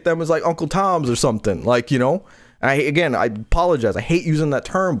look at them as like Uncle Tom's or something. Like, I apologize. I hate using that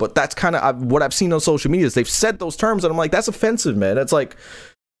term, but that's kind of what I've seen on social media is they've said those terms and I'm like, that's offensive, man. It's like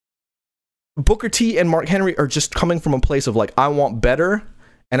Booker T and Mark Henry are just coming from a place of like, I want better.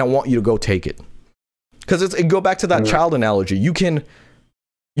 And I want you to go take it. Because it go back to that child analogy. You can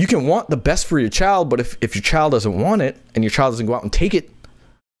want the best for your child, but if your child doesn't want it and your child doesn't go out and take it,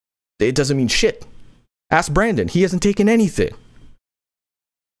 it doesn't mean shit. Ask Brandon. He hasn't taken anything.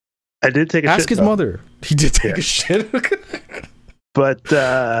 I did take a shit. Ask his mother. He did take a shit. But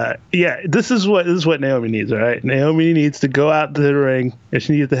this is what Naomi needs, all right? Naomi needs to go out to the ring, and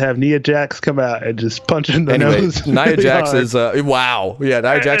she needs to have Nia Jax come out and just punch in the nose. Nia Jax is wow. Yeah,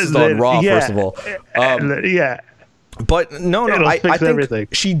 Nia Jax is on Raw, first of all. But no, I think everything.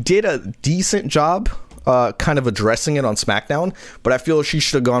 She did a decent job kind of addressing it on SmackDown, but I feel she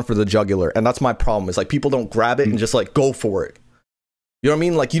should have gone for the jugular. And that's my problem. Is like people don't grab it and just like go for it. You know what I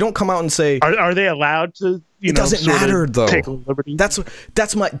mean? Like you don't come out and say, "Are they allowed to?" It doesn't matter though.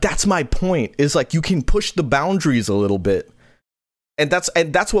 That's my point. Is like you can push the boundaries a little bit, and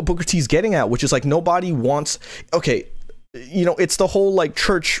that's what Booker T's getting at, which is like nobody wants. Okay, it's the whole like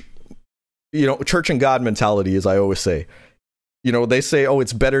church and God mentality, as I always say. They say, oh,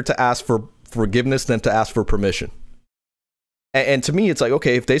 it's better to ask for forgiveness than to ask for permission. And to me, it's like,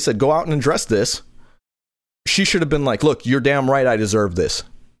 okay, if they said go out and address this. She should have been like, look, you're damn right, I deserve this.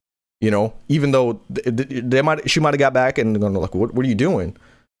 Even though she might have got back and gone like, what are you doing?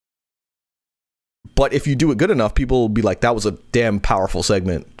 But if you do it good enough, people will be like, that was a damn powerful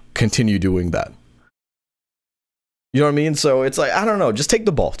segment. Continue doing that. You know what I mean? So it's like, I don't know, just take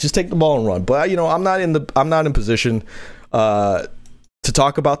the ball and run. But I'm not in position to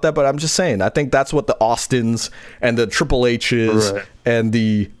talk about that, but I'm just saying, I think that's what the Austins and the Triple H's and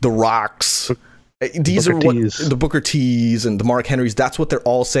the Rocks, these Booker are what T's. the Booker T's and the Mark Henrys, that's what they're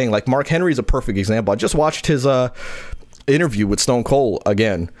all saying. Like, Mark Henry's a perfect example. I just watched his interview with Stone Cold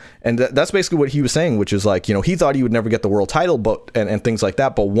again, and that's basically what he was saying, which is like, you know, he thought he would never get the world title, but and things like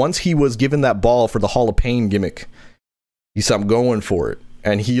that, but once he was given that ball for the Hall of Pain gimmick, he said, I'm going for it,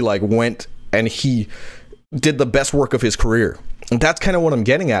 and he like went and he did the best work of his career. And that's kind of what I'm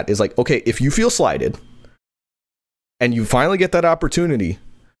getting at, is like, okay, if you feel slighted and you finally get that opportunity,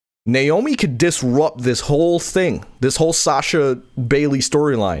 Naomi could disrupt this whole thing, this whole Sasha Bailey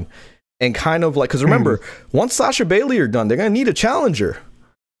storyline, and kind of like, because remember, once Sasha Bailey are done, they're going to need a challenger.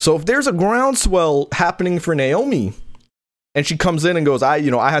 So if there's a groundswell happening for Naomi, and she comes in and goes, I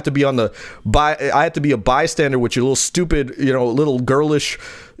have to be I have to be a bystander with your little stupid, little girlish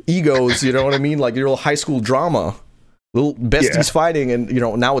egos, you know what I mean? Like your little high school drama, little besties fighting, and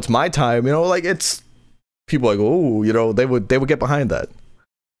now it's my time, like it's people like, oh, they would get behind that.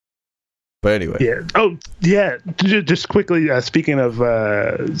 But anyway. Yeah. Oh, yeah. Just quickly, speaking of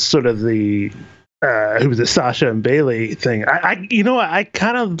sort of the who was the Sasha and Bailey thing, I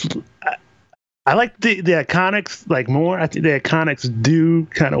kind of I like the Iconics like more. I think the Iconics do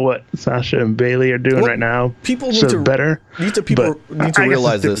kind of what Sasha and Bailey are doing right now. People need to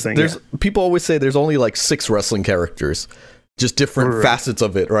realize this. People always say there's only like 6 wrestling characters, just different facets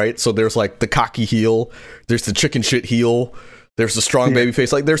of it, right? So there's like the cocky heel, there's the chicken shit heel, there's the strong baby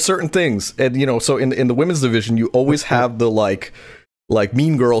face. Like there's certain things, and so in the women's division, you always have the like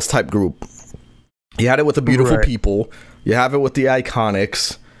Mean Girls type group. You had it with the Beautiful People. You have it with the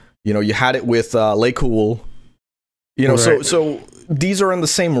Iconics. You had it with Lay Cool. So these are in the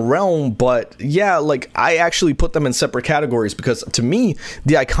same realm, but yeah, like I actually put them in separate categories because to me,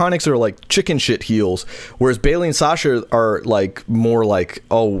 the Iconics are like chicken shit heels, whereas Bailey and Sasha are like more like,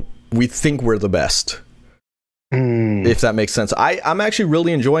 oh, we think we're the best. If that makes sense. I'm actually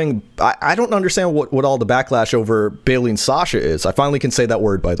really enjoying. I don't understand what all the backlash over Bailey and Sasha is. I finally can say that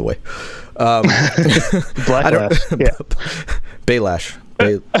word, by the way. Blacklash. Baylash.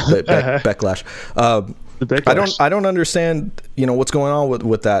 Backlash. I don't understand. What's going on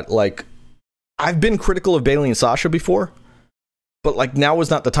with that. Like, I've been critical of Bailey and Sasha before, but like now is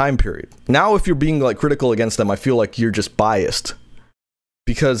not the time period. Now, if you're being like critical against them, I feel like you're just biased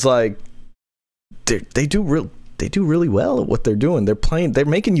because like they do really well at what they're doing. They're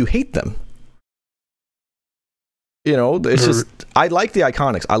making you hate them. It's just, I like the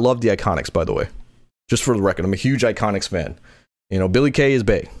Iconics. I love the Iconics, by the way. Just for the record, I'm a huge Iconics fan. Billy Kay is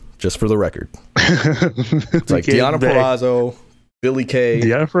bae, just for the record. It's like Deonna Purrazzo, Billy Kay.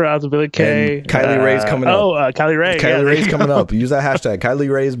 Deonna Purrazzo, Billy Kay. Kylie Ray's coming up. Kylie Ray. Kylie Ray's coming up. Use that hashtag.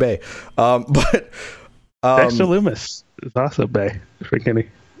 Kylie Ray is bae. But Dexter Lumis is also bae for Kenny.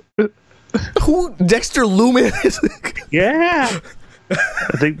 Who? Dexter Lumis? Yeah.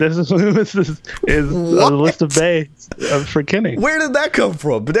 I think Dexter Lumis is on the list of bays for Kenny. Where did that come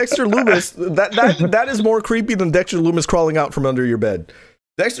from? But Dexter Lumis, that is more creepy than Dexter Lumis crawling out from under your bed.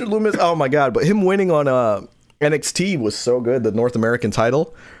 Dexter Lumis, oh my god! But him winning on NXT was so good. The North American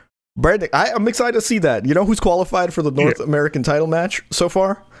title. Brandon, I'm excited to see that. You know who's qualified for the North American title match so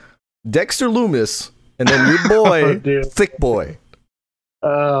far? Dexter Lumis, and then your boy, Thick Boy.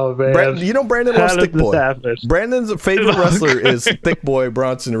 Oh man! Brandon loves Thick Boy. Brandon's favorite wrestler is Thick Boy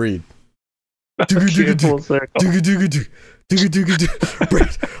Bronson Reed. I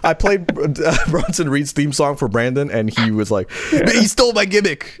played Bronson Reed's theme song for Brandon, and he was like, "He stole my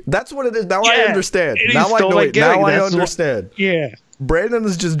gimmick." That's what it is. Now I understand. Now I know it. Now I understand. Brandon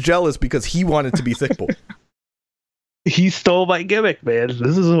is just jealous because he wanted to be Thick Boy. He stole my gimmick, man.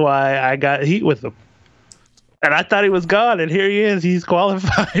 This is why I got heat with him. And I thought he was gone, and here he is. He's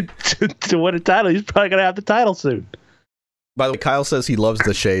qualified to win a title. He's probably going to have the title soon. By the way, Kyle says he loves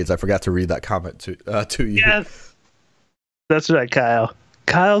the shades. I forgot to read that comment to you. Yes. That's right, Kyle.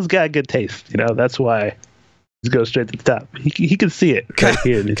 Kyle's got good taste. That's why he's going straight to the top. He can see it right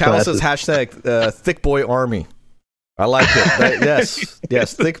here in his Kyle glasses. says hashtag Thick Boy Army. I like it.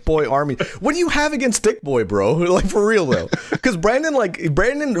 Yes, Thick Boy Army. What do you have against Thick Boy, bro? Like, for real, though. Because Brandon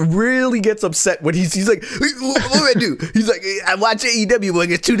really gets upset when he's like, what do I do? He's like, I watch AEW, but I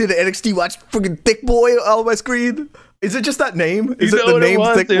get tuned into NXT, watch freaking Thick Boy on my screen. Is it just that name? Is it the name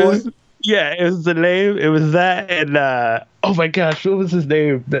Thick Boy? It was the name. It was that, and oh my gosh, what was his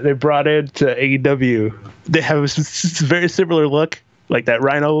name that they brought in to AEW? They have a very similar look, like that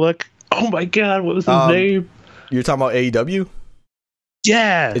Rhino look. Oh my god, what was his name? You're talking about AEW?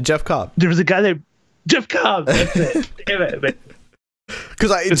 Yeah. Jeff Cobb. There was a guy named Jeff Cobb. That's it. Damn it, man.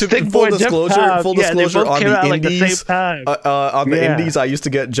 Because It's Thick Boy, Jeff Cobb. full Yeah, they disclosure both on came the out, like, the indies, same time. on the Yeah. indies, I used to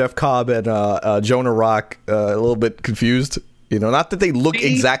get Jeff Cobb and Jonah Rock a little bit confused. You know, not that they look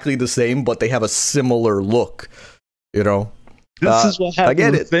exactly the same, but they have a similar look. You know, This is what I get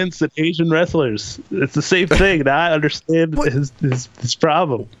happens it. with Vince and Asian wrestlers. It's the same thing. Now I understand his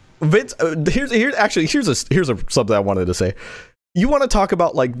problem. Vince, here's something I wanted to say. You want to talk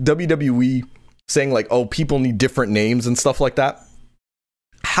about like WWE saying like, oh, people need different names and stuff like that?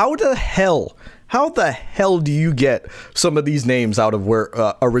 How the hell do you get some of these names out of where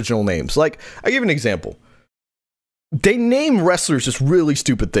original names? Like, I give an example. They name wrestlers just really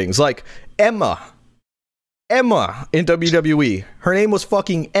stupid things, like Emma in WWE. Her name was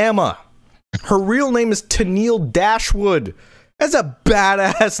fucking Emma. Her real name is Tenille Dashwood. That's a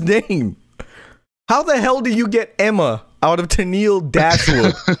badass name. How the hell do you get Emma out of Tenille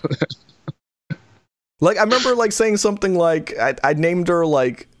Dashwood? Like, I remember like saying something like I named her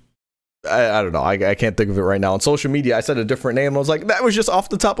like I don't know. I can't think of it right now. On social media, I said a different name. I was like, that was just off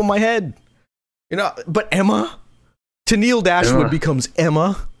the top of my head. You know, but Emma? Tenille Dashwood becomes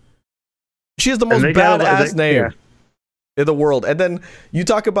Emma. She has the most badass name in the world. And then you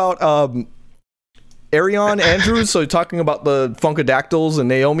talk about Ariane Andrews. So you're talking about the Funkadactyls and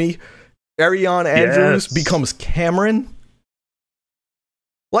Naomi. Ariane Andrews becomes Cameron.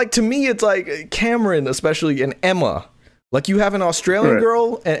 Like, to me, it's like Cameron, especially, and Emma. Like, you have an Australian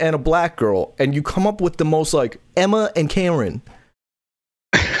girl and a black girl, and you come up with the most, like, Emma and Cameron.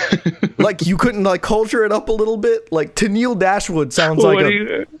 Like, you couldn't, like, culture it up a little bit? Like, Tenille Dashwood sounds like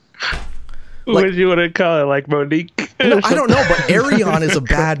what do you want to call it? Like Monique? No, I don't know, but Ariane is a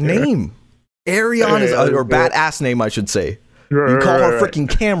bad name. Ariane is or badass name, I should say. You call her freaking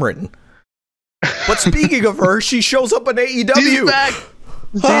Cameron. But speaking of her, she shows up in AEW. She's back.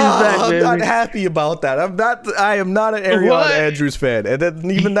 I'm not happy about that. I am not an Ariane Andrews fan. And then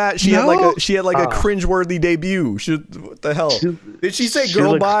even that, she had like a cringeworthy debut. What the hell? Did she say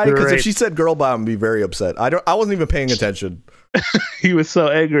girl bye? Because if she said girl bye, I'm gonna be very upset. I wasn't even paying attention. He was so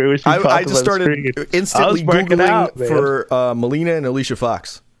angry when she I just started instantly Googling for Melina and Alicia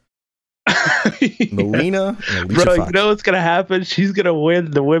Fox. Melina and Alicia Fox. You know what's gonna happen? She's gonna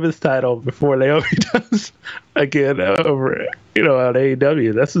win the women's title before Naomi does again over on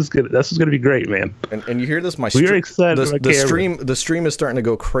AEW. This is gonna be great, man. And you hear this? We're excited. The stream is starting to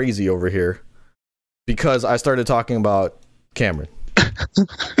go crazy over here because I started talking about Cameron.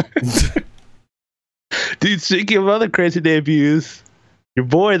 Dude, speaking of other crazy debuts, your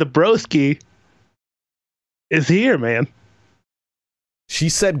boy the Broski is here, man. She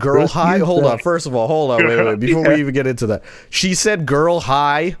said girl hi. Hold on. First of all, hold on. Wait. Before we even get into that. She said girl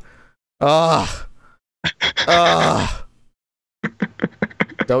hi.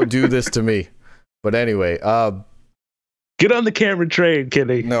 Don't do this to me. But anyway, get on the Cameron train,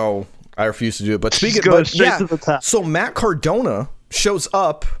 Kenny. No, I refuse to do it. But speaking to the top. So Matt Cardona shows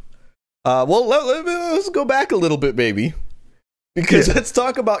up. Let's go back a little bit, baby. Because let's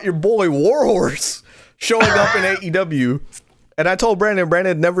talk about your boy Warhorse showing up in AEW. And I told Brandon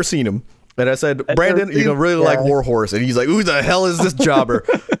had never seen him. And I said, Brandon, you're going to really like Warhorse. And he's like, who the hell is this jobber?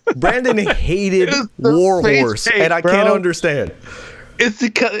 Brandon hated Warhorse. And I can't understand. It's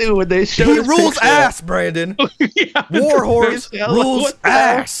because when they show he rules ass, Brandon. Warhorse rules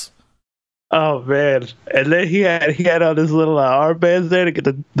ass. Oh, man. And then he had all his little armbands there to get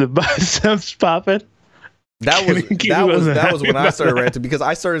the biceps popping. That was when I started ranting, because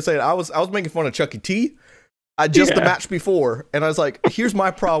I started saying I was making fun of Chucky T. The match before, and I was like, here's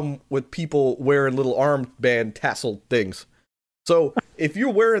my problem with people wearing little armband tassel things. So if you're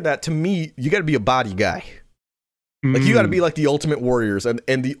wearing that, to me, you got to be a body guy. Like, you got to be like the Ultimate Warriors, and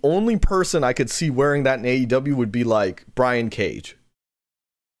the only person I could see wearing that in AEW would be like Brian Cage.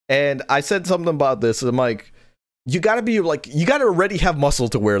 And I said something about this, and I'm like, you got to already have muscle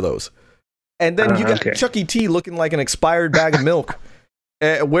to wear those. And then you got Chucky T looking like an expired bag of milk.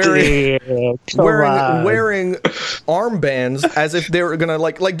 Wearing armbands as if they were gonna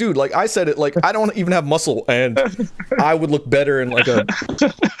like dude, like I said it, like I don't even have muscle and I would look better in like a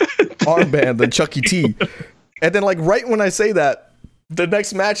armband than Chucky T. And then like right when I say that, the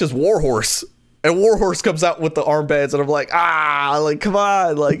next match is Warhorse, and Warhorse comes out with the armbands, and I'm like, come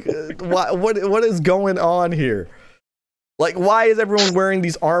on, like what is going on here? Like, why is everyone wearing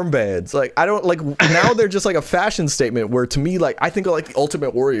these armbands? Like, I don't like, now they're just like a fashion statement, where to me, like, I think of like the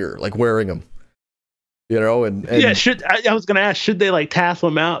Ultimate Warrior, like wearing them, and yeah. I was gonna ask, should they like tassel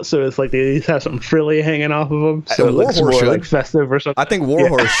them out so it's like they just have something frilly hanging off of them, so it looks more like festive or something? I think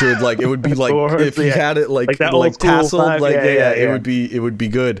Warhorse should, like, it would be like Warhorse, if he had it like that old tasseled, vibe. like it would be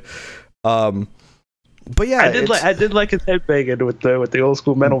good. But yeah, I did like his headbanging with the old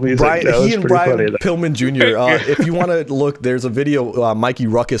school metal music. He and Brian Pillman Jr. If you want to look, there's a video Mikey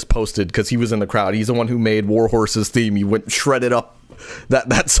Ruckus posted because he was in the crowd. He's the one who made Warhorse's theme. He went shredded up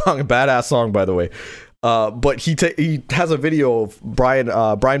that song, a badass song, by the way. But he has a video of Brian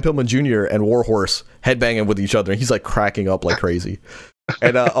Pillman Jr. and Warhorse headbanging with each other, and he's like cracking up like crazy.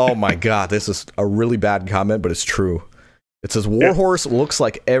 And oh my god, this is a really bad comment, but it's true. It says Warhorse looks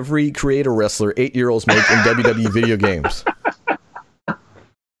like every creator wrestler 8-year-olds make in WWE video games.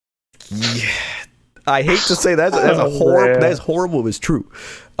 Yeah, I hate to say that's that's horrible. It's true.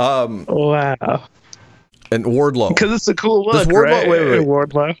 Wow. And Wardlow, because it's a cool look. Does Wardlow, right? wait.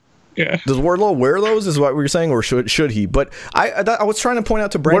 Wardlow. Yeah. Does Wardlow wear those? Is what we were saying, or should he? But I was trying to point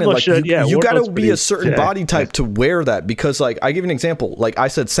out to Brandon, Wardlow like should, you got to be a certain jacked. body type to wear that, because like I give you an example. Like I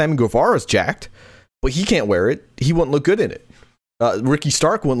said, Sammy Guevara's jacked, but he can't wear it. He wouldn't look good in it. Ricky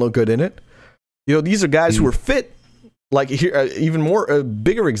Stark wouldn't look good in it. You know, these are guys who are fit. Like here, even more a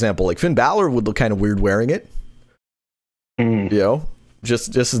bigger example, like Finn Balor would look kind of weird wearing it. You know,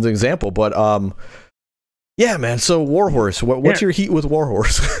 just as an example. But yeah, man. So Warhorse, what's your heat with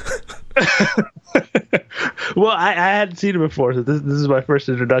Warhorse? Well, I hadn't seen it before, so this is my first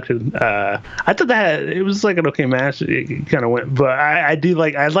introduction. I thought that it was like an okay match. It kind of went, but I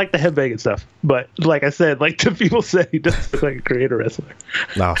like the headbanging stuff. But like I said, like the people say, he doesn't look like a creator wrestler.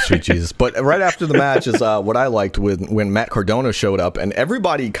 Oh, sweet Jesus. But right after the match is what I liked when Matt Cardona showed up, and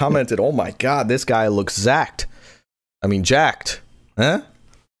everybody commented, oh my god, this guy looks jacked.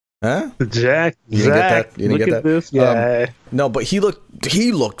 Huh? Jack, you didn't get that? You didn't look get at that? this guy. No, but he looked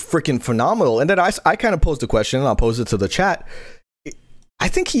freaking phenomenal. And then I kind of posed a question, and I'll pose it to the chat. I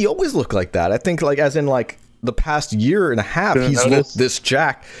think he always looked like that. I think like as in like the past year and a half, he's looked this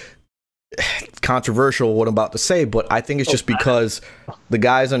jacked. Controversial what I'm about to say, but I think it's just because the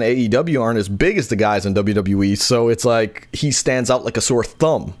guys on AEW aren't as big as the guys in WWE, so it's like he stands out like a sore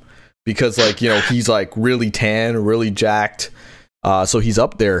thumb because like, you know, he's like really tan, really jacked. So he's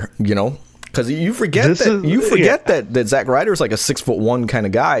up there, you know, because you forget that Zack Ryder is like a 6'1" kind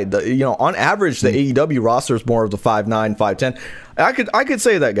of guy. You know, on average, the AEW roster is more of the 5'9", 5'10". I could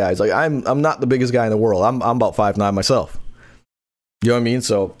say that, guys. Like I'm not the biggest guy in the world. I'm about 5'9" myself. You know what I mean?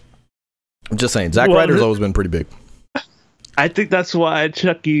 So I'm just saying, Zack Ryder's always been pretty big. I think that's why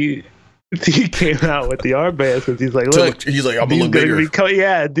Chucky he came out with the armbands, because he's like, look, I'm a little bigger.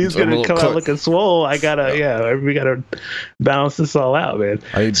 Dude's gonna come out looking swole. We gotta balance this all out,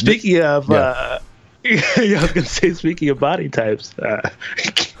 man. Speaking of, I was gonna say, speaking of body types,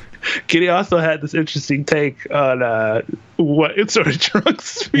 Kenny also had this interesting take on what sort of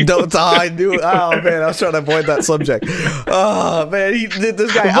trunks. I knew. Oh man, I was trying to avoid that subject. Oh man,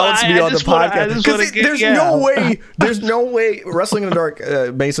 this guy outs me on the podcast. There's no way. Wrestling in the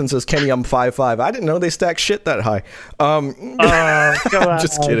Dark. Mason says, Kenny, I'm 5'5". I didn't know they stack shit that high. Come on,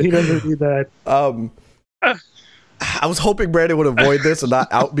 just kidding. He doesn't do that. I was hoping Brandon would avoid this and not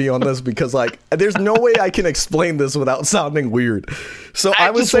out me on this, because like there's no way I can explain this without sounding weird. So I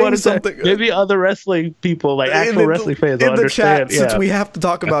was saying something. Maybe other wrestling people, like actual wrestling fans, in the chat, since we have to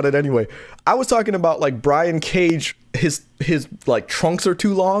talk about it anyway. I was talking about like Brian Cage, his like trunks are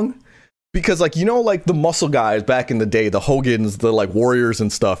too long, because like, you know, like the muscle guys back in the day, the Hogans, the like Warriors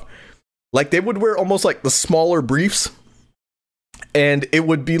and stuff, like they would wear almost like the smaller briefs, and it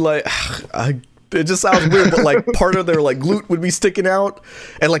would be like it just sounds weird, but like part of their like glute would be sticking out,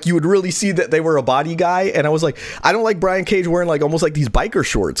 and like you would really see that they were a body guy. And I was like, I don't like Brian Cage wearing like almost like these biker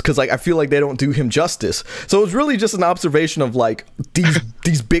shorts, because like I feel like they don't do him justice. So it was really just an observation of like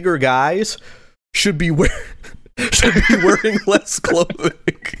these bigger guys should be wearing less clothing.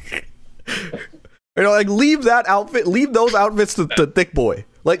 You know, like leave those outfits to Thick Boy.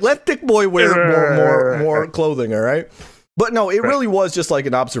 Like let Thick Boy wear more clothing, all right? But no, it really was just like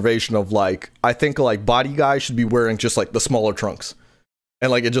an observation of like, I think like body guys should be wearing just like the smaller trunks,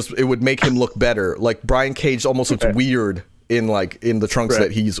 and like it would make him look better. Like Brian Cage almost looks weird in the trunks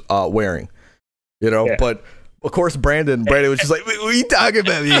that he's wearing, you know. But of course, Brandon was just like, what are you talking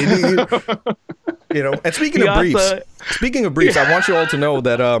about, man? You know. And speaking of briefs, I want you all to know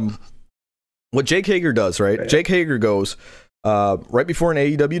that what Jake Hager does, right? Jake Hager goes right before an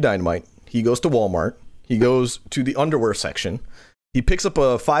AEW Dynamite. He goes to Walmart. He goes to the underwear section. He picks up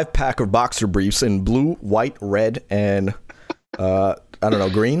a 5-pack of boxer briefs in blue, white, red, and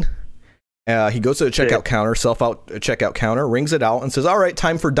green. He goes to the checkout counter, self-out checkout counter, rings it out, and says, all right,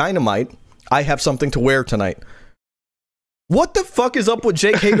 time for Dynamite. I have something to wear tonight. What the fuck is up with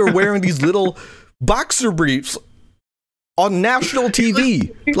Jake Hager wearing these little boxer briefs on national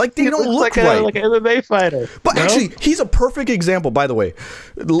TV. Like, they don't look like right. like an MMA fighter. But no? actually, he's a perfect example, by the way.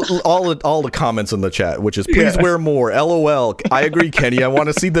 All the comments in the chat, which is please wear more. LOL. I agree, Kenny. I want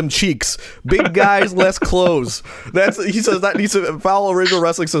to see them cheeks. Big guys, less clothes. He says that needs to. Foul Original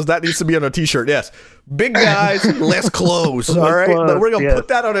Wrestling says that needs to be on a T-shirt. Yes. Big guys, less clothes. All right, we're gonna put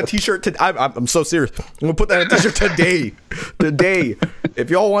that on a T-shirt. I'm so serious. I'm gonna put that on a T-shirt today. Today, if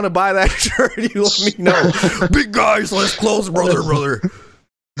y'all want to buy that shirt, you let me know. Big guys, less clothes, brother.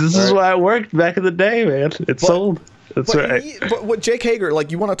 This is why it worked back in the day, man. It sold. That's right. But what Jake Hager,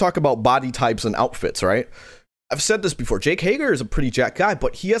 like, you want to talk about body types and outfits, right? I've said this before. Jake Hager is a pretty jacked guy,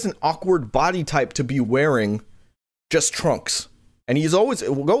 but he has an awkward body type to be wearing just trunks. And he's always,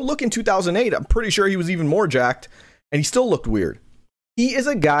 go look in 2008, I'm pretty sure he was even more jacked, and he still looked weird. He is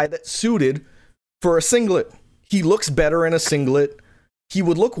a guy that's suited for a singlet. He looks better in a singlet. He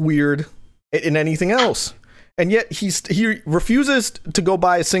would look weird in anything else. And yet he refuses to go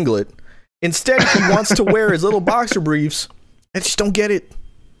buy a singlet. Instead, he wants to wear his little boxer briefs. I just don't get it.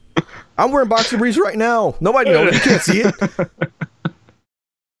 I'm wearing boxer briefs right now. Nobody knows. You can't see it.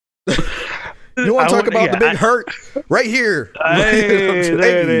 You want to talk about the big hurt right here? Hey,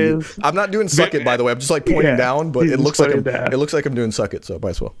 there it is. I'm not doing suck it, by the way. I'm just like pointing down, but it looks like I'm doing suck it, so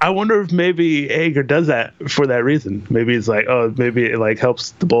might as well. I wonder if maybe Hager does that for that reason. Maybe it's like, maybe it like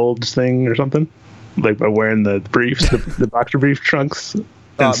helps the bulge thing or something, like by wearing the briefs, the boxer brief trunks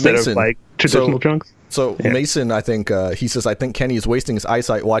instead of like traditional trunks. So Mason, I think he says, I think Kenny is wasting his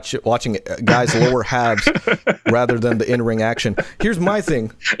eyesight watching guys' lower halves rather than the in-ring action. Here's my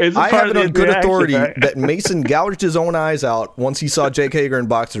thing. I have it on good authority that Mason gouged his own eyes out once he saw Jake Hager in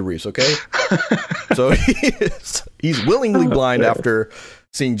boxer briefs, okay? So he's willingly blind after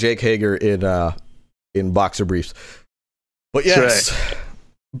seeing Jake Hager in boxer briefs. But yes. Right.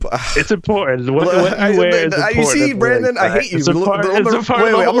 It's important. What you wear is important. You see, Brandon, I hate you. Wait, I'm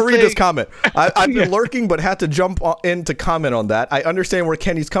going to read this comment. I've been lurking, but had to jump in to comment on that. I understand where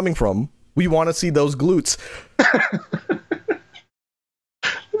Kenny's coming from. We want to see those glutes.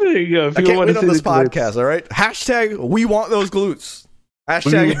 There you go. I can't wait on this podcast, all right? Hashtag, we want those glutes.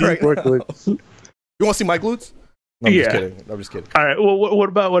 Hashtag, right. You want to see my glutes? No, I'm just kidding. All right. Well,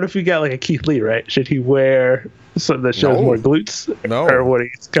 what if you got like a Keith Lee, right? Should he wear something that shows more glutes? No. Or what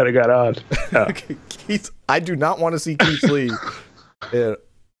he's kind of got on? Oh. I do not want to see Keith Lee. He's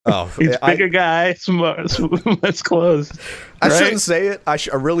a bigger guy, less clothes. I shouldn't say it. I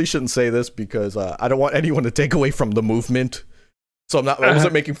really shouldn't say this because I don't want anyone to take away from the movement. So I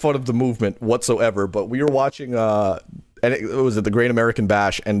wasn't making fun of the movement whatsoever. But we were watching, and it was at the Great American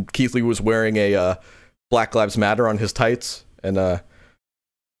Bash, and Keith Lee was wearing a Black Lives Matter on his tights, and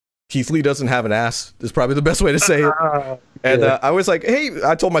Keith Lee doesn't have an ass is probably the best way to say it. And I was like, hey,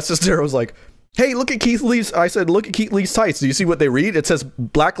 I told my sister, I was like, hey, look at Keith Lee's. I said, look at Keith Lee's tights. Do you see what they read? It says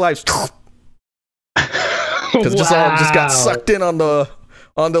Black Lives. Because just got sucked in on the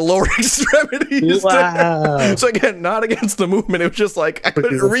lower extremities. Wow. So again, not against the movement. It was just like I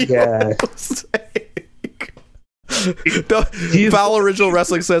couldn't read what I was saying. Foul Original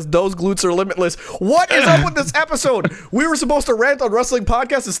Wrestling says those glutes are limitless. What is up with this episode? We were supposed to rant on wrestling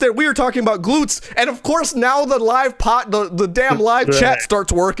podcasts. Instead, we were talking about glutes. And of course, now the live the damn live chat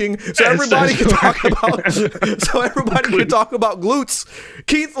starts working, so everybody can talk about glutes.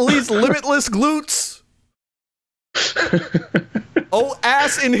 Keith Lee's limitless glutes. Oh,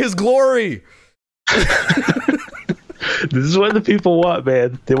 ass in his glory. This is what the people want,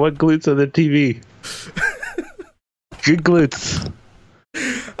 man. They want glutes on their TV. Good glutes.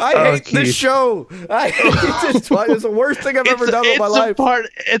 I hate this show. I hate this. It's the worst thing I've ever done in my life.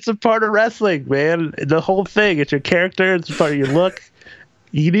 It's a part of wrestling, man. The whole thing. It's your character. It's part of your look.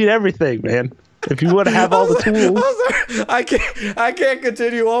 You need everything, man. If you want to have all the tools. I can't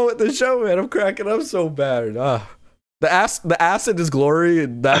continue on with the show, man. I'm cracking up so bad. The ass in his glory.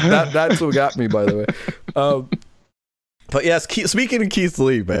 That's what got me, by the way. But yes, speaking of Keith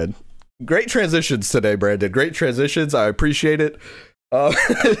Lee, man. Great transitions today, Brandon. Great transitions. I appreciate it.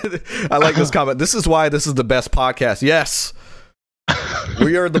 I like this comment. This is why this is the best podcast. Yes.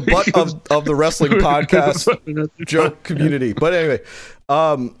 We are the butt of the wrestling podcast joke community. But anyway,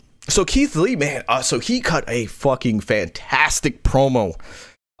 so Keith Lee, man, so he cut a fucking fantastic promo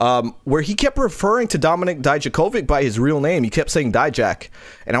where he kept referring to Dominik Dijakovic by his real name. He kept saying Dijak.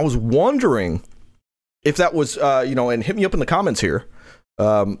 And I was wondering if that was, and hit me up in the comments here.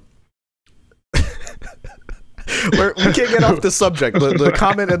 We can't get off this subject. The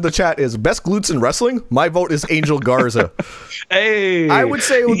comment in the chat is best glutes in wrestling. My vote is Angel Garza. Hey, I would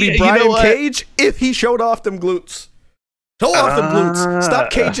say it would be Brian Cage if he showed off them glutes. Show off them glutes. Stop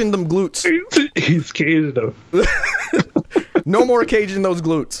caging them glutes. He's caging them. No more caging those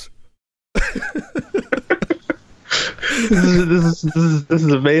glutes. This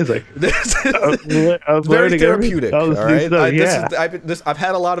is amazing. I'm Very learning therapeutic. All right, yeah. I've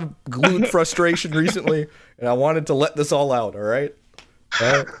had a lot of glute frustration recently, and I wanted to let this all out. All right.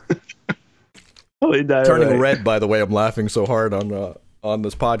 Turning red, by the way. I'm laughing so hard on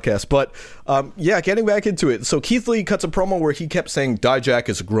this podcast, but yeah, getting back into it. So Keith Lee cuts a promo where he kept saying Dijak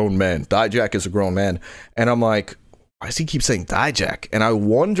is a grown man. Dijak is a grown man, and I'm like, why does he keep saying Dijak? And I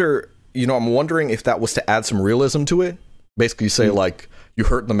wonder, I'm wondering if that was to add some realism to it. Basically, say like you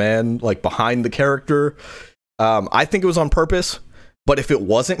hurt the man like behind the character. I think it was on purpose, but if it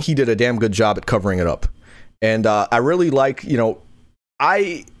wasn't, he did a damn good job at covering it up. And I really like,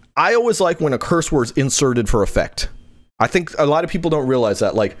 I always like when a curse word's inserted for effect. I think a lot of people don't realize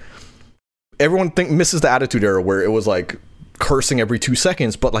that. Like, everyone misses the Attitude Era where it was like cursing every 2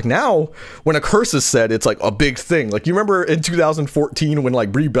 seconds, but like now when a curse is said, it's like a big thing. Like, you remember in 2014 when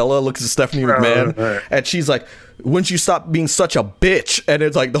like Brie Bella looks at Stephanie McMahon and she's like, "Wouldn't you stop being such a bitch?" And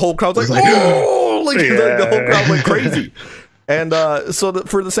it's like the whole crowd's like, "Oh!" Like, the whole crowd went crazy. And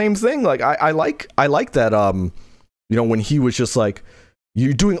for the same thing, like I like that. When he was just like,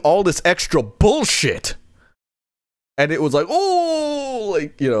 "You're doing all this extra bullshit," and it was like, "Oh,"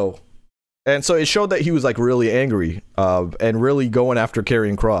 like, and so it showed that he was like really angry, and really going after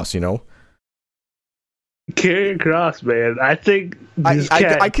Karrion Kross. Karrion Kross, man. I think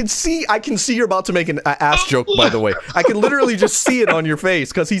I can see you're about to make an ass joke. By the way, I can literally just see it on your face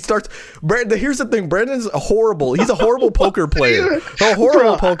because he starts. Here's the thing: Brandon's horrible. He's a horrible poker player.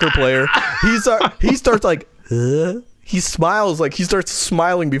 He starts like. He smiles, like he starts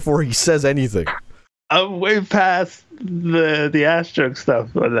smiling before he says anything. I'm way past the ass joke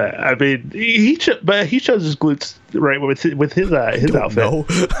stuff on that. I mean, he shows his glutes right with his outfit. No,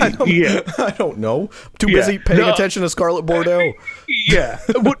 I don't know. Too busy paying attention to Scarlett Bordeaux. Yeah,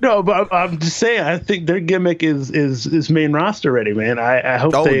 no, but I'm just saying. I think their gimmick is main roster ready, man. I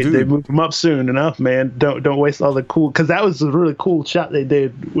hope they move them up soon enough, man. Don't waste all the cool, because that was a really cool shot they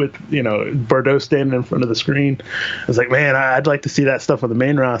did with Bordeaux standing in front of the screen. I was like, man, I'd like to see that stuff on the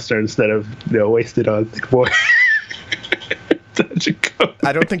main roster instead of wasted on Thick Boy.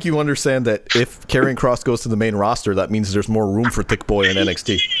 I don't think you understand that if Karrion Kross goes to the main roster, that means there's more room for Thick Boy in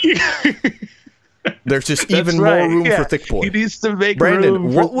NXT. There's just even more room for Thick Boy. He needs to make Brandon,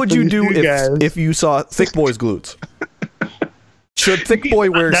 room what would you do if you saw Thick Boy's glutes? Should Thick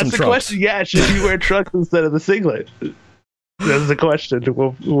Boy wear some trunks? That's the question. Yeah, should he wear trunks instead of the singlet? That's the question.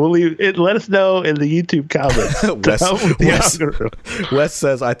 We'll leave it. Let us know in the YouTube comments. Wes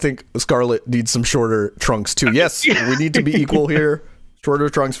says, "I think Scarlett needs some shorter trunks too." Yes, we need to be equal here. Shorter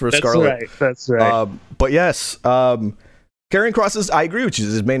trunks for Scarlett. That's right. But yes, Karrion Kross I agree with you.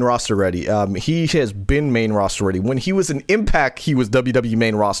 Is main roster ready. He has been main roster ready. When he was in Impact, he was WWE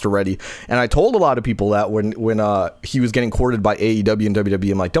main roster ready. And I told a lot of people that when he was getting courted by AEW and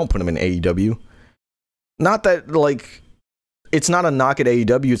WWE, I'm like, don't put him in AEW. Not that like. It's not a knock at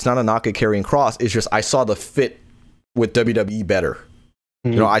AEW. It's not a knock at Karrion Kross. It's just I saw the fit with WWE better.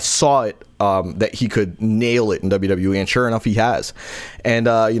 Mm-hmm. I saw it that he could nail it in WWE, and sure enough, he has. And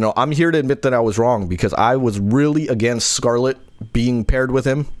I'm here to admit that I was wrong because I was really against Scarlett being paired with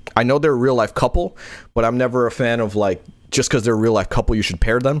him. I know they're a real life couple, but I'm never a fan of like just because they're a real life couple, you should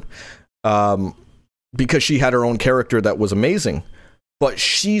pair them. Because she had her own character that was amazing, but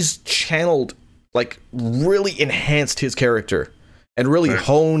she's channeled. Like really enhanced his character and really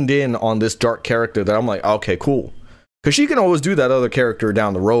honed in on this dark character that I'm like, okay, cool. Because she can always do that other character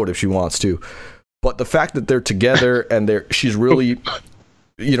down the road if she wants to. But the fact that they're together and she's really,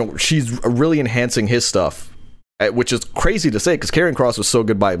 she's really enhancing his stuff, which is crazy to say because Karrion Kross was so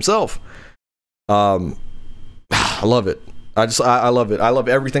good by himself. I love it. I love it. I love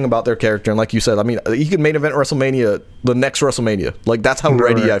everything about their character. And like you said, I mean, he could main event WrestleMania, the next WrestleMania. Like that's how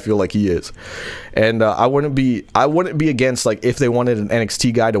ready I feel like he is. And I wouldn't be against like if they wanted an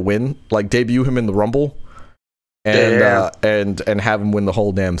NXT guy to win, like debut him in the Rumble, and have him win the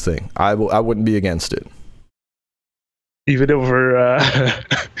whole damn thing. I wouldn't be against it. Even over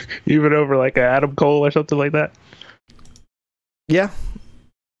like an Adam Cole or something like that. Yeah.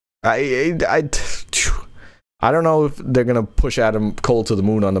 I don't know if they're gonna push Adam Cole to the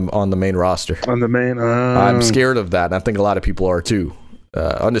moon on the main roster. On the main, I'm scared of that, and I think a lot of people are too.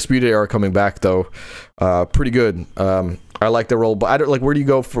 Undisputed Era coming back though, pretty good. I like their role, but I don't like. Where do you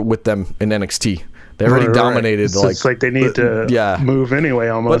go with them in NXT? They already dominated. It's like they need to move anyway.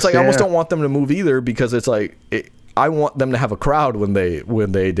 Almost. But it's like I almost don't want them to move either because it's like I want them to have a crowd when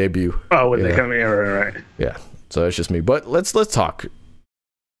they debut. Oh, when they come here, right? Yeah. So it's just me. But let's talk.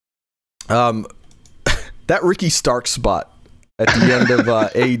 That Ricky Starks spot at the end of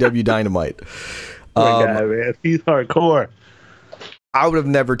AEW Dynamite. My guy, man. He's hardcore. I would have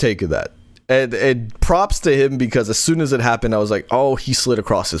never taken that. And props to him, because as soon as it happened, I was like, oh, he slid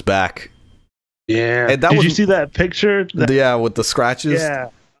across his back. Yeah. And that Did you see that picture? Yeah, with the scratches. Yeah.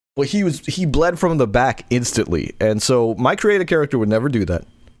 Well, he bled from the back instantly. And so my creative character would never do that.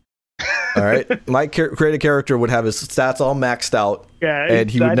 All right? My creative character would have his stats all maxed out. Yeah.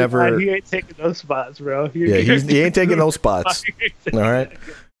 And he would never... He ain't taking those spots, bro. He ain't taking those spots. All right?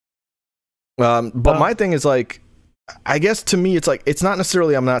 But my thing is, like, I guess to me, it's like, it's not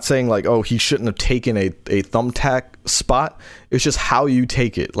necessarily, I'm not saying like, oh, he shouldn't have taken a thumbtack spot. It's just how you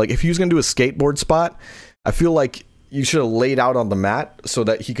take it. Like, if he was going to do a skateboard spot, I feel like you should have laid out on the mat so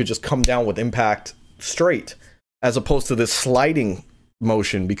that he could just come down with impact straight, as opposed to this sliding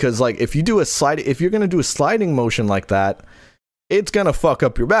motion. Because like, if you're going to do a sliding motion like that, it's going to fuck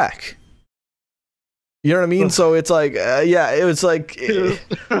up your back. You know what I mean? So it's like, it was like,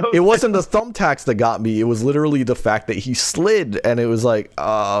 it wasn't the thumbtacks that got me. It was literally the fact that he slid, and it was like,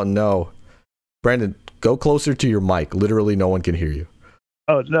 oh no. Brandon, go closer to your mic. Literally, no one can hear you.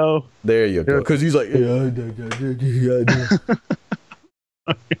 Oh no. There you go. Because he's like,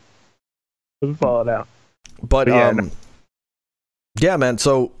 I'm falling out. But yeah, man.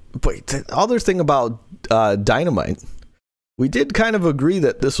 So, but the other thing about Dynamite, we did kind of agree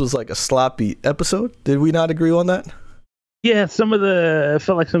that this was like a sloppy episode. Did we not agree on that? Yeah, I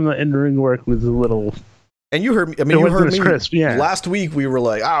felt like some of the in-ring work was a little... And you heard me. I mean, you heard me. Crisp, yeah. Last week we were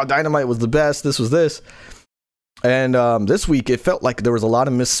like, oh, Dynamite was the best. This was this. And this week it felt like there was a lot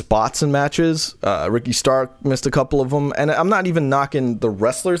of missed spots in matches. Ricky Stark missed a couple of them. And I'm not even knocking the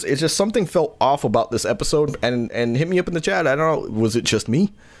wrestlers. It's just something felt off about this episode. And hit me up in the chat. I don't know. Was it just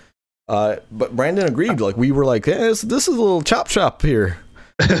me? But Brandon agreed. Like, we were like, this is a little chop shop here,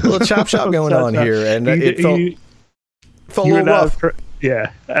 a little chop shop going on here, and it felt a little rough.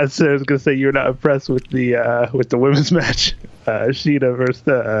 Yeah, I was gonna say you're not impressed with the women's match, Sheeta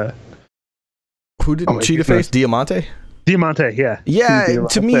versus who did Sheeta face? Diamante. Diamante, yeah. Yeah,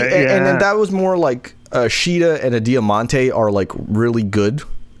 Diamante, to me, and that was more like Sheeta and a Diamante are like really good.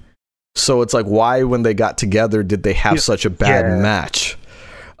 So it's like, why, when they got together, did they have such a bad match?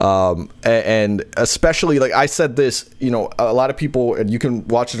 And especially, like I said this, you know, a lot of people, and you can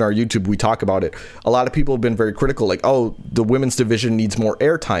watch it on our YouTube, we talk about it. A lot of people have been very critical, like, oh, the women's division needs more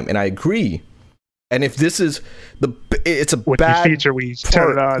airtime. And I agree. And if this is it's a with bad feature, we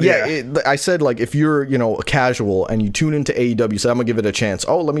turn it on. Yeah. I said, like, if you're, you know, a casual and you tune into AEW, so I'm gonna give it a chance.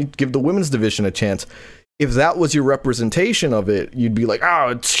 Oh, let me give the women's division a chance. If that was your representation of it, you'd be like,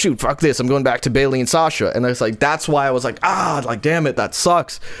 oh, shoot, fuck this. I'm going back to Bayley and Sasha. And it's like, that's why I was like, like, damn it, that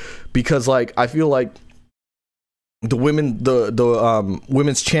sucks. Because, like, I feel like the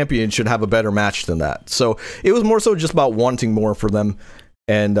women's champion should have a better match than that. So it was more so just about wanting more for them.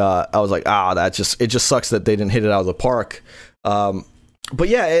 And I was like, it just sucks that they didn't hit it out of the park. But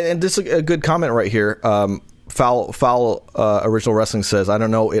yeah, and this is a good comment right here. Foul Original Wrestling says, I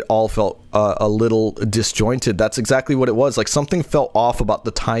don't know, it all felt a little disjointed. That's exactly what it was. Like, something felt off about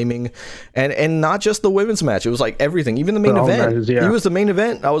the timing, and not just the women's match. It was like everything, even the main event. Matches, yeah. It was the main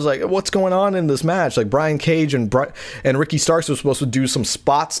event. I was like, what's going on in this match? Like, Brian Cage and Ricky Starks was supposed to do some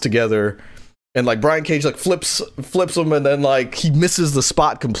spots together, and like Brian Cage like flips him, and then like he misses the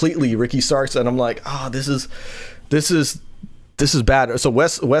spot completely, Ricky Starks, and I'm like, this is bad. So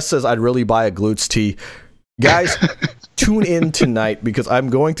Wes says, I'd really buy a glutes tee. Guys, tune in tonight, because I'm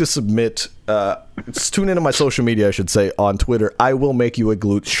going to submit, tune into my social media, I should say, on Twitter. I will make you a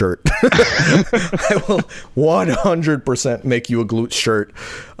glute shirt. I will 100% make you a glute shirt.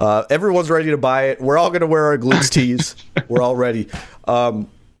 Everyone's ready to buy it. We're all going to wear our glutes tees. We're all ready.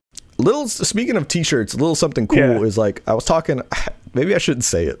 Speaking of t-shirts, a little something cool is, like, I was talking, maybe I shouldn't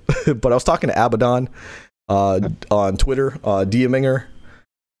say it, but I was talking to Abaddon on Twitter, DMing her,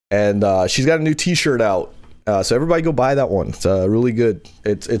 and she's got a new t-shirt out. So everybody go buy that one. It's really good.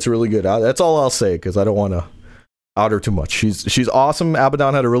 It's really good. That's all I'll say, because I don't want to out her too much. She's awesome.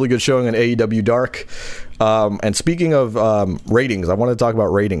 Abaddon had a really good showing on AEW Dark. And speaking of ratings, I want to talk about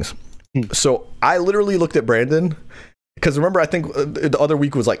ratings. So I literally looked at Brandon, because remember, I think the other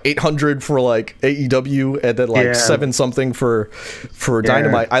week was like 800 for like AEW, and then like 7 something for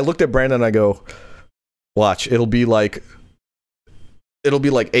Dynamite. I looked at Brandon and I go, watch, it'll be like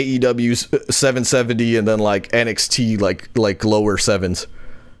AEW's 770, and then like NXT like lower 7s.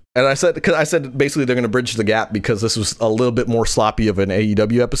 And I said basically they're going to bridge the gap, because this was a little bit more sloppy of an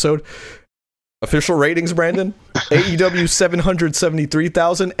AEW episode. Official ratings, Brandon: AEW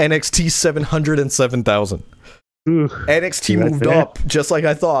 773,000, NXT 707,000. NXT moved up just like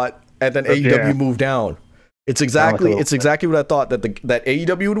I thought, and then AEW moved down. It's exactly what I thought, that that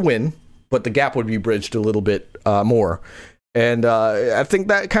AEW would win, but the gap would be bridged a little bit more. And I think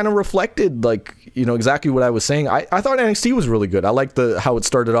that kind of reflected, like, you know, exactly what I was saying. I thought NXT was really good. I liked how it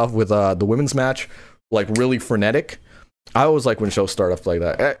started off with the women's match, like really frenetic. I always like when shows start off like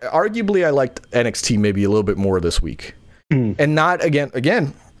that. Arguably, I liked NXT maybe a little bit more this week. And not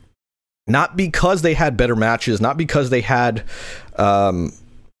again, not because they had better matches, not because they had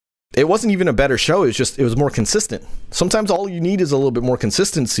it wasn't even a better show. It was more consistent. Sometimes all you need is a little bit more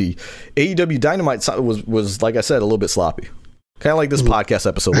consistency. AEW Dynamite was like I said, a little bit sloppy. Kind of like this podcast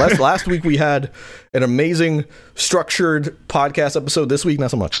episode. Last week we had an amazing structured podcast episode. This week,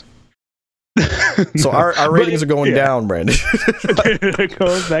 not so much. So our ratings are going down, Brandon. They're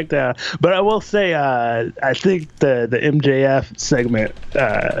going back down. But I will say, I think the MJF segment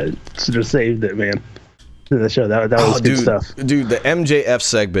sort of saved it, man. To the show, that was good stuff. Dude, the MJF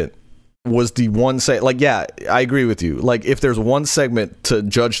segment was the one yeah, I agree with you. Like, if there's one segment to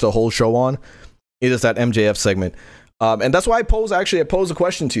judge the whole show on, it is that MJF segment. And that's why I pose a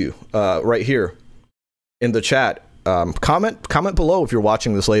question to you right here in the chat. Comment below if you're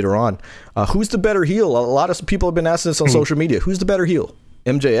watching this later on. Who's the better heel? A lot of people have been asking this on social media. Who's the better heel,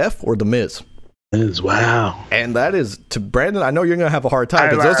 MJF or The Miz? Miz, wow. And that is, to Brandon, I know you're going to have a hard time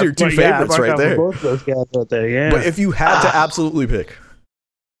because those are your two favorites right there. Both those guys right there, yeah. But if you had to absolutely pick.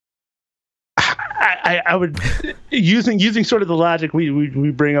 I would, using sort of the logic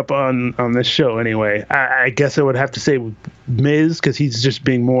we bring up on this show anyway, I guess I would have to say Miz, because he's just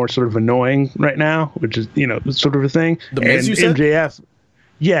being more sort of annoying right now, which is, you know, sort of a thing. The Miz, you said? MJF,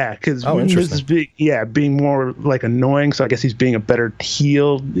 yeah, because Miz is being more like annoying, so I guess he's being a better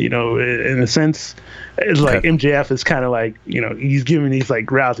heel, you know, in a sense. It's like MJF is kind of like, you know, he's giving these like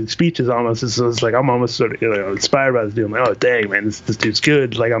rousing speeches almost, so it's like I'm almost sort of, you know, inspired by this dude. I'm like, oh dang, man, this dude's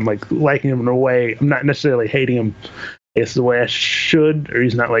good. Like, I'm like liking him in a way. I'm not necessarily hating him, I guess, the way I should, or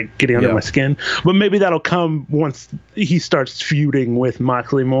he's not like getting under my skin. But maybe that'll come once he starts feuding with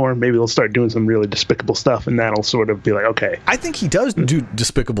Moxley more. Maybe they'll start doing some really despicable stuff, and that'll sort of be like, okay. I think he does do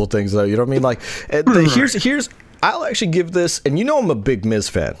despicable things, though. You know what I mean? Like, here's I'll actually give this, and you know I'm a big Miz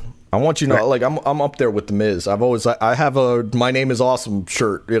fan. I want you to know, like, I'm up there with the Miz. I have a "My Name Is Awesome"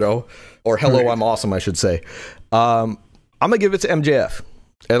 shirt, you know, or "Hello, I'm Awesome," I should say. I'm gonna give it to MJF,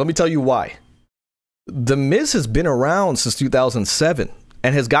 and let me tell you why. The Miz has been around since 2007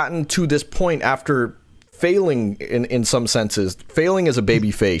 and has gotten to this point after failing in some senses, failing as a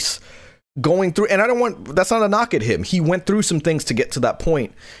baby face, going through, and that's not a knock at him. He went through some things to get to that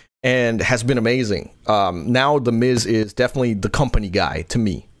point and has been amazing. Now the Miz is definitely the company guy to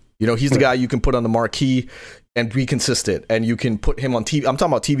me. You know, he's the guy you can put on the marquee and be consistent, and you can put him on TV. I'm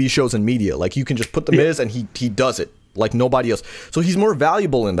talking about TV shows and media. Like, you can just put the Miz and he does it like nobody else. So he's more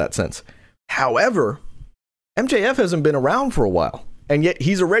valuable in that sense. However, MJF hasn't been around for a while, and yet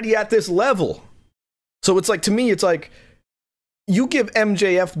he's already at this level. So it's like, to me, it's like you give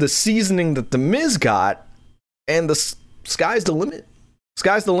MJF the seasoning that the Miz got, and the sky's the limit.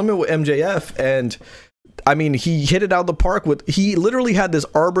 Sky's the limit with MJF, and I mean, he hit it out of the park he literally had this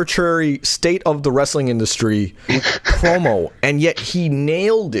arbitrary state of the wrestling industry promo, and yet he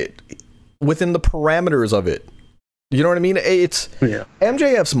nailed it within the parameters of it. You know what I mean? It's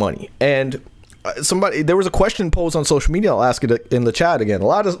MJF's money. And there was a question posed on social media. I'll ask it in the chat again. A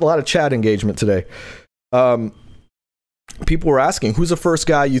lot of chat engagement today. People were asking, who's the first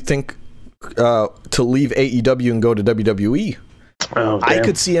guy you think to leave AEW and go to WWE? I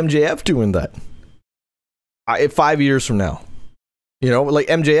could see MJF doing that. 5 years from now, you know, like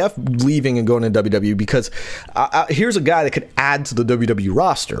MJF leaving and going to WWE, because here's a guy that could add to the WWE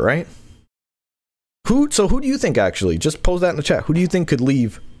roster, right? Who do you think, actually, just post that in the chat, who do you think could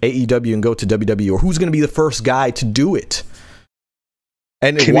leave AEW and go to WWE, or who's going to be the first guy to do it?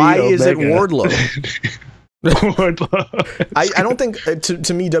 And why is it Wardlow? I don't think,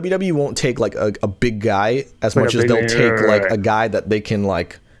 to me, WWE won't take like a big guy as much as they'll take like a guy that they can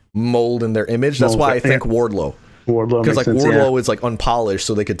like mold in their image. That's why I think Wardlow, because like Wardlow is like unpolished,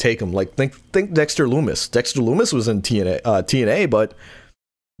 so they could take him. Like think Dexter Lumis. Dexter Lumis was in TNA, but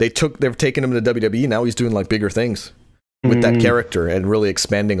they've taken him to WWE. Now he's doing like bigger things with that character and really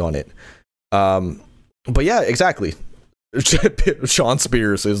expanding on it. But yeah, exactly. Sean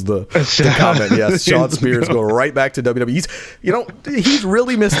Spears is the comment. Yes, Sean Spears go right back to WWE. He's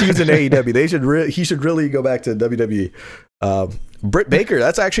really misused in AEW. He should really go back to WWE. Britt Baker,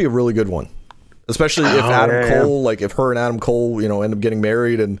 that's actually a really good one, especially if Adam Cole, like if her and Adam Cole, you know, end up getting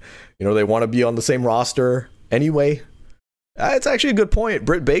married, and you know they want to be on the same roster anyway. It's actually a good point.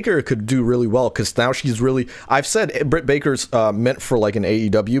 Britt Baker could do really well because now she's really. I've said Britt Baker's meant for like an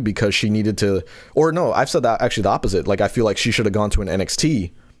AEW because she needed to. Or no, I've said that actually the opposite. Like I feel like she should have gone to an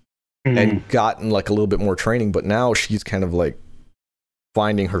NXT and gotten like a little bit more training. But now she's kind of like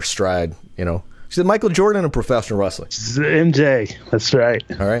finding her stride. You know, she's the Michael Jordan of professional wrestling. MJ, that's right.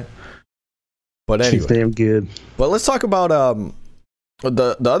 All right. But anyway, she's damn good. But let's talk about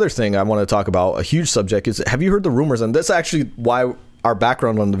the other thing I want to talk about. A huge subject is, have you heard the rumors? And that's actually why our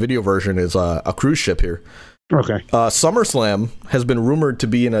background on the video version is a cruise ship here. Okay. SummerSlam has been rumored to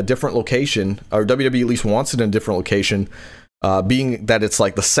be in a different location, or WWE at least wants it in a different location, being that it's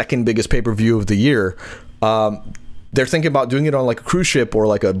like the second biggest pay-per-view of the year. They're thinking about doing it on like a cruise ship or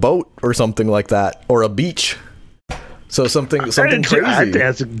like a boat or something like that, or a beach. So something crazy. I think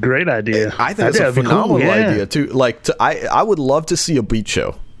that's a great idea. I think that's a phenomenal idea too. Like, I would love to see a beach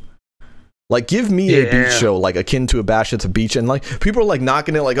show. Like, give me a beach show, like akin to a Bash at the Beach, and like people are like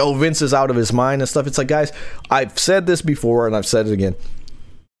knocking it, like, oh, Vince is out of his mind and stuff. It's like, guys, I've said this before and I've said it again.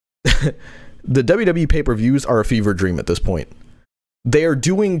 The WWE pay-per-views are a fever dream at this point. They are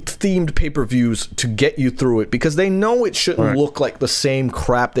doing themed pay-per-views to get you through it because they know it shouldn't look like the same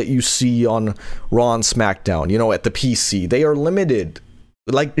crap that you see on Raw and SmackDown, you know, at the PC. They are limited.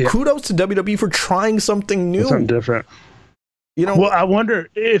 Like, kudos to WWE for trying something new. Something different. You know, well, I wonder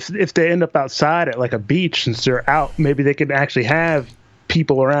if they end up outside at like a beach, since they're out, maybe they could actually have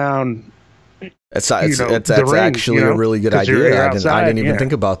people around. It's actually a really good idea. I didn't even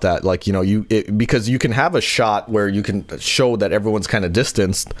think about that. Like, you know, because you can have a shot where you can show that everyone's kind of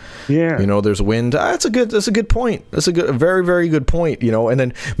distanced. Yeah. You know, there's wind. That's a good point. That's a very, very good point. You know, and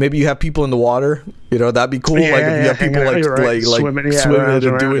then maybe you have people in the water. You know, that'd be cool. Like if you have people like swimming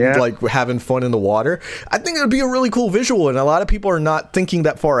and doing like having fun in the water. I think it would be a really cool visual. And a lot of people are not thinking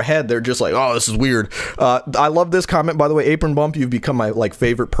that far ahead. They're just like, oh, this is weird. I love this comment, by the way. Apron Bump, you've become my like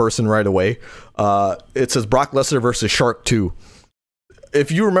favorite person right away. It says Brock Lesnar versus Shark 2. If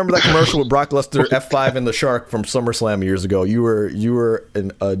you remember that commercial with Brock Lesnar, F5 and the Shark from SummerSlam years ago, you were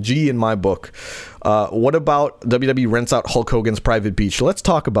a G in my book. What about WWE rents out Hulk Hogan's private beach? Let's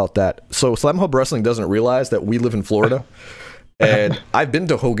talk about that. So Slam Hub Wrestling doesn't realize that we live in Florida, and I've been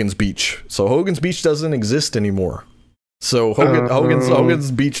to Hogan's Beach. So Hogan's Beach doesn't exist anymore. So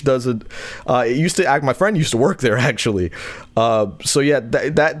Hogan's Beach doesn't. It used to act. My friend used to work there actually. So yeah,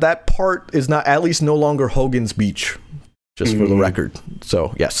 that part is not, at least no longer Hogan's Beach. Just for the record.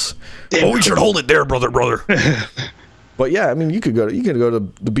 So yes. Damn, we should hold it there, brother. But yeah, I mean, you could go to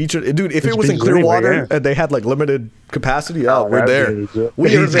the beach, dude. If it was in Clearwater and they had like limited capacity, we're there.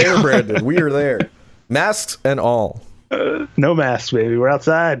 We are there, Brandon. We are there. Masks and all. No masks, baby. We're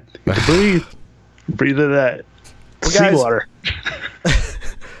outside. You can breathe in that. Well, guys, seawater.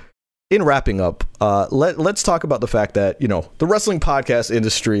 In wrapping up, let's talk about the fact that, you know, the wrestling podcast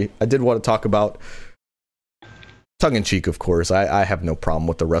industry, I did want to talk about, tongue-in-cheek, of course, I have no problem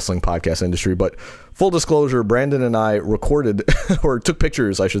with the wrestling podcast industry, but full disclosure, Brandon and I recorded, or took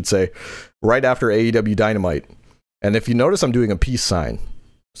pictures, I should say, right after AEW Dynamite. And if you notice, I'm doing a peace sign.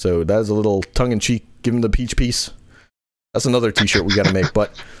 So that is a little tongue-in-cheek, give him the peach piece. That's another t-shirt we got to make.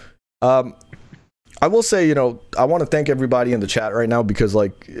 But I will say, you know, I want to thank everybody in the chat right now because,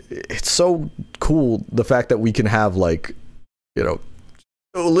 like, it's so cool the fact that we can have, like, you know,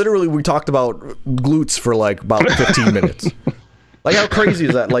 literally we talked about glutes for like about 15 minutes. Like, how crazy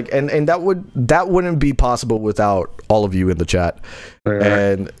is that? Like, and that wouldn't be possible without all of you in the chat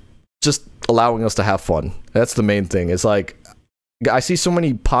and just allowing us to have fun. That's the main thing. It's like, I see so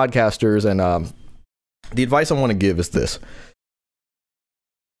many podcasters, and the advice I want to give is this.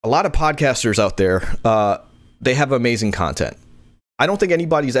 A lot of podcasters out there, they have amazing content. I don't think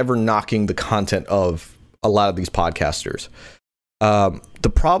anybody's ever knocking the content of a lot of these podcasters. The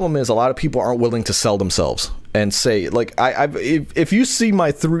problem is a lot of people aren't willing to sell themselves and say, like, if you see I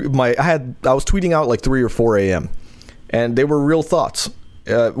was tweeting out like 3 or 4 a.m. and they were real thoughts,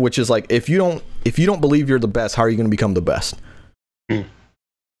 which is like, if you don't believe you're the best, how are you going to become the best? You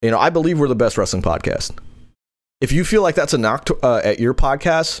know, I believe we're the best wrestling podcast. If you feel like that's a knock at your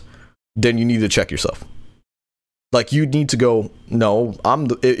podcast, then you need to check yourself. Like, you need to go, no,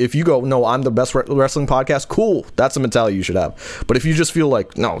 if you go, no, I'm the best wrestling podcast, cool. That's the mentality you should have. But if you just feel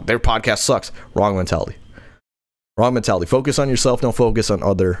like, no, their podcast sucks, wrong mentality. Wrong mentality. Focus on yourself, don't focus on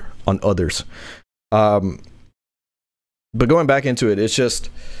others. But going back into it, it's just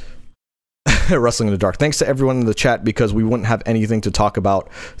wrestling in the dark. Thanks to everyone in the chat, because we wouldn't have anything to talk about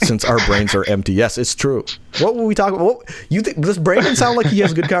since our brains are empty. Yes, it's true. What will we talk about? You think, does Brandon sound like he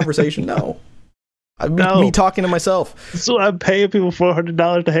has a good conversation? No. Me talking to myself. So I'm paying people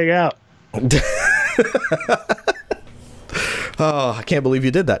 $400 to hang out. Oh, I can't believe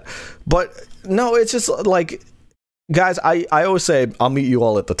you did that. But no, it's just like, guys, I always say I'll meet you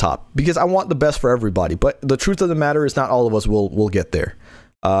all at the top because I want the best for everybody. But the truth of the matter is not all of us will get there.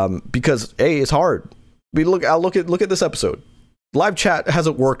 Because it's hard. I mean, look at this episode. Live chat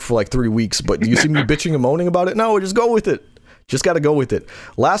hasn't worked for like 3 weeks, but do you see me bitching and moaning about it? No, just go with it. Just got to go with it.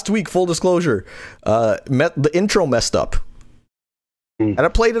 Last week, full disclosure, the intro messed up. And I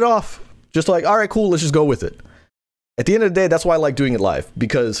played it off. Just like, all right, cool, let's just go with it. At the end of the day, that's why I like doing it live.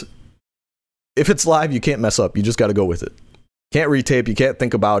 Because if it's live, you can't mess up. You just got to go with it. Can't retape. You can't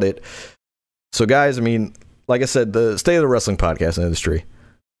think about it. So, guys, I mean, like I said, the State of the Wrestling Podcast industry,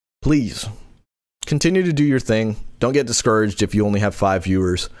 please continue to do your thing. Don't get discouraged if you only have 5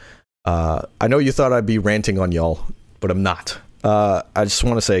 viewers. I know you thought I'd be ranting on y'all, but I'm not. I just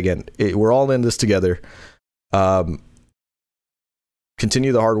want to say again, we're all in this together.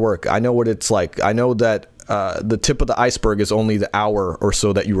 Continue the hard work. I know what it's like. I know that the tip of the iceberg is only the hour or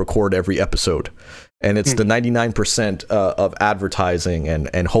so that you record every episode. And it's the 99% of advertising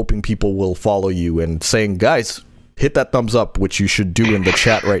and hoping people will follow you and saying, guys, hit that thumbs up, which you should do in the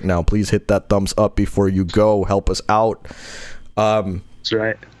chat right now. Please hit that thumbs up before you go. Help us out. That's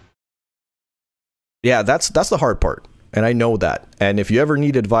right. Yeah, that's the hard part. And I know that. And if you ever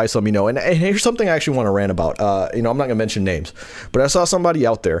need advice, let me know. And here's something I actually want to rant about. I'm not going to mention names, but I saw somebody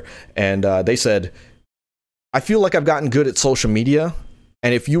out there and they said, I feel like I've gotten good at social media.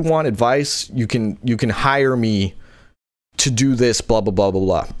 And if you want advice, you can hire me to do this, blah, blah, blah, blah,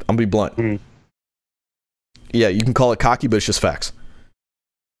 blah. I'm going to be blunt. Yeah, you can call it cocky, but it's just facts.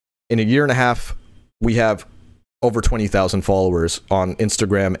 In a year and a half, we have over 20,000 followers on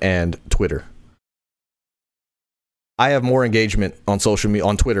Instagram and Twitter. I have more engagement on social media,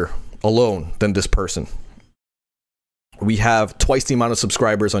 on Twitter alone, than this person. We have twice the amount of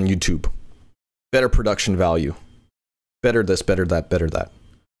subscribers on YouTube. Better production value. Better this, better that, better that.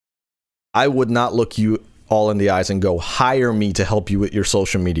 I would not look you all in the eyes and go, hire me to help you with your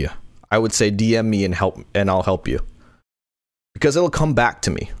social media. I would say DM me and I'll help you. Because it'll come back to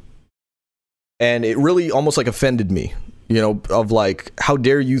me. And it really almost like offended me, of like, how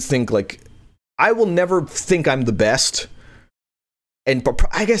dare you think like, I will never think I'm the best. And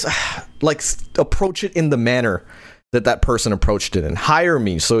I guess like approach it in the manner that person approached it and hire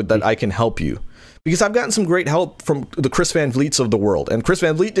me so that I can help you. Because I've gotten some great help from the Chris Van Vliets of the world. And Chris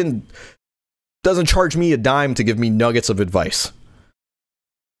Van Vliet doesn't charge me a dime to give me nuggets of advice.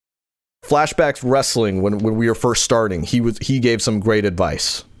 Flashbacks Wrestling, when we were first starting, he gave some great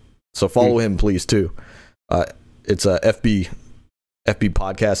advice. So follow him, please, too. It's a FB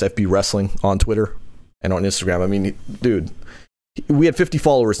Podcast, FB Wrestling on Twitter and on Instagram. I mean, dude, we had 50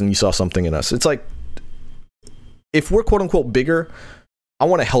 followers and you saw something in us. It's like, if we're quote unquote bigger, I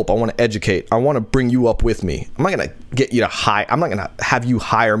want to help. I want to educate. I want to bring you up with me. I'm not going to get you to hire. I'm not going to have you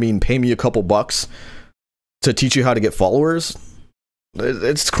hire me and pay me a couple bucks to teach you how to get followers.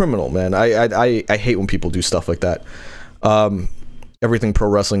 It's criminal, man. I hate when people do stuff like that. Everything Pro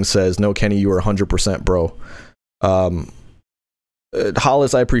Wrestling says, no, Kenny, you are 100%, bro.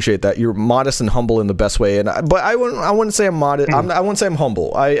 Hollis, I appreciate that. You're modest and humble in the best way. But I wouldn't say I'm modest. I wouldn't say I'm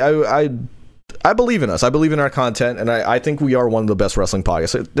humble. I believe in us. I believe in our content, and I think we are one of the best wrestling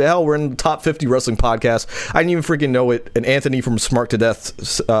podcasts. The hell, we're in the top 50 wrestling podcasts. I didn't even freaking know it. And Anthony from Smart to Death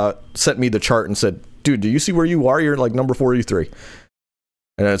sent me the chart and said, dude, do you see where you are? You're like number 43.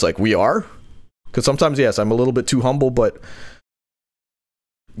 And it's like, we are? Because sometimes, yes, I'm a little bit too humble, but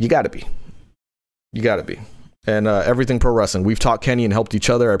you got to be. You got to be. And Everything Pro Wrestling. We've taught Kenny and helped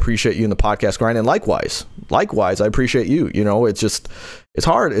each other. I appreciate you in the podcast grind. And likewise, I appreciate you. It's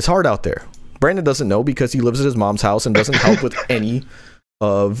hard. It's hard out there. Brandon doesn't know because he lives at his mom's house and doesn't help with any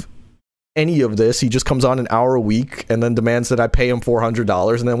of this. He just comes on an hour a week and then demands that I pay him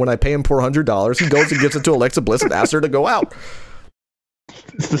 $400. And then when I pay him $400, he goes and gives it to Alexa Bliss and asks her to go out.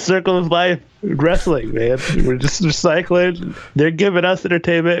 It's the circle of life wrestling, man. We're just recycling. They're giving us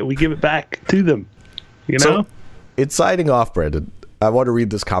entertainment, and we give it back to them. So, it's siding off, Brandon. I want to read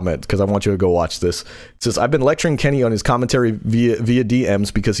this comment because I want you to go watch this. It says, I've been lecturing Kenny on his commentary via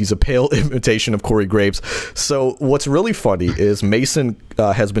DMs because he's a pale imitation of Corey Graves. So what's really funny is Mason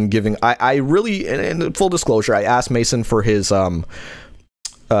has been giving... I really, in full disclosure, I asked Mason for his opinion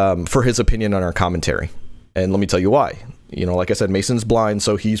on our commentary. And let me tell you why. Like I said, Mason's blind,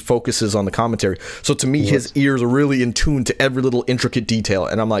 so he focuses on the commentary. So to me, his ears are really in tune to every little intricate detail.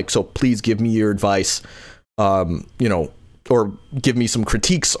 And I'm like, so please give me your advice, or give me some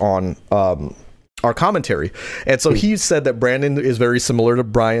critiques on our commentary. And so he said that Brandon is very similar to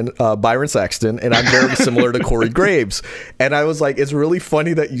Byron Saxton, and I'm very similar to Corey Graves. And I was like, it's really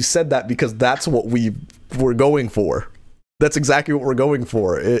funny that you said that because that's what we were going for. That's exactly what we're going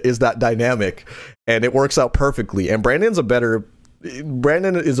for, is that dynamic, and it works out perfectly. And Brandon is a better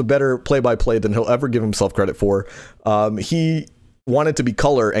play-by-play than he'll ever give himself credit for. He wanted to be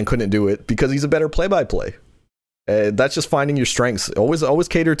color and couldn't do it because he's a better play-by-play. That's just finding your strengths. Always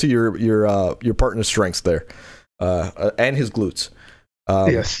cater to your partner's strengths there, and his glutes.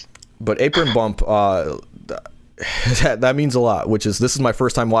 Yes. But apron bump, that means a lot. This is my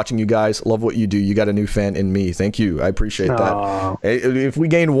first time watching you guys. Love what you do. You got a new fan in me. Thank you. I appreciate that. If we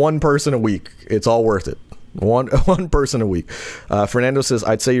gain one person a week, it's all worth it. One person a week. Fernando says,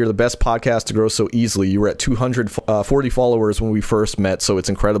 I'd say you're the best podcast to grow so easily. You were at 240 followers when we first met, so it's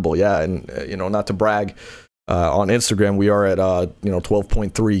incredible. Yeah, and not to brag, on Instagram we are at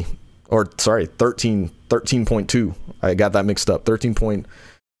 12.3, or sorry, 13.2. I got that mixed up.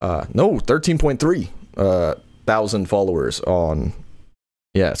 13.3 thousand followers on.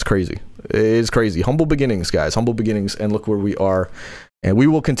 Yeah, it's crazy. It's crazy. Humble beginnings, guys. Humble beginnings, and look where we are. And we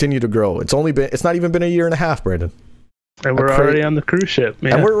will continue to grow. It's not even been a year and a half, Brandon. And we're already on the cruise ship,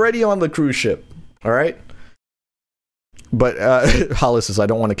 man. And we're already on the cruise ship. All right. But Hollis says, I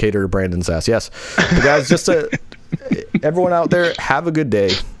don't want to cater to Brandon's ass. Yes. But guys, just everyone out there, have a good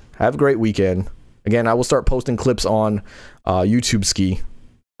day. Have a great weekend. Again, I will start posting clips on YouTube Ski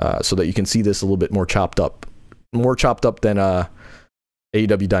so that you can see this a little bit more chopped up. More chopped up than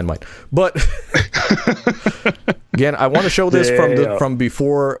AEW Dynamite. But again, I want to show this from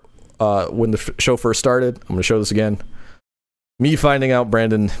before when the show first started. I'm going to show this again. Me finding out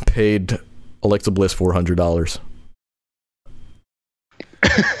Brandon paid Alexa Bliss $400.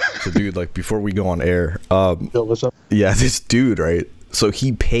 So, dude, like, before we go on air, yeah, this dude, right? So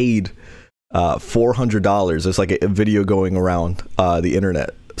he paid $400. There's like a video going around the internet.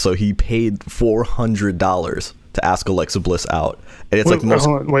 So he paid $400 to ask Alexa Bliss out, and it's like the most.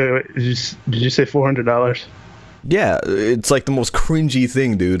 Wait. Did you say $400? Yeah, it's like the most cringy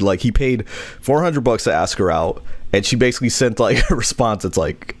thing, dude. Like, he paid $400 to ask her out, and she basically sent like a response. It's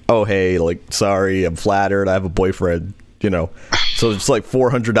like, oh hey, like, sorry, I'm flattered. I have a boyfriend. So it's like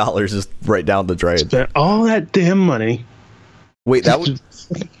 $400 just right down the drain. Spent all that damn money. Wait, that was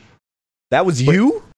you?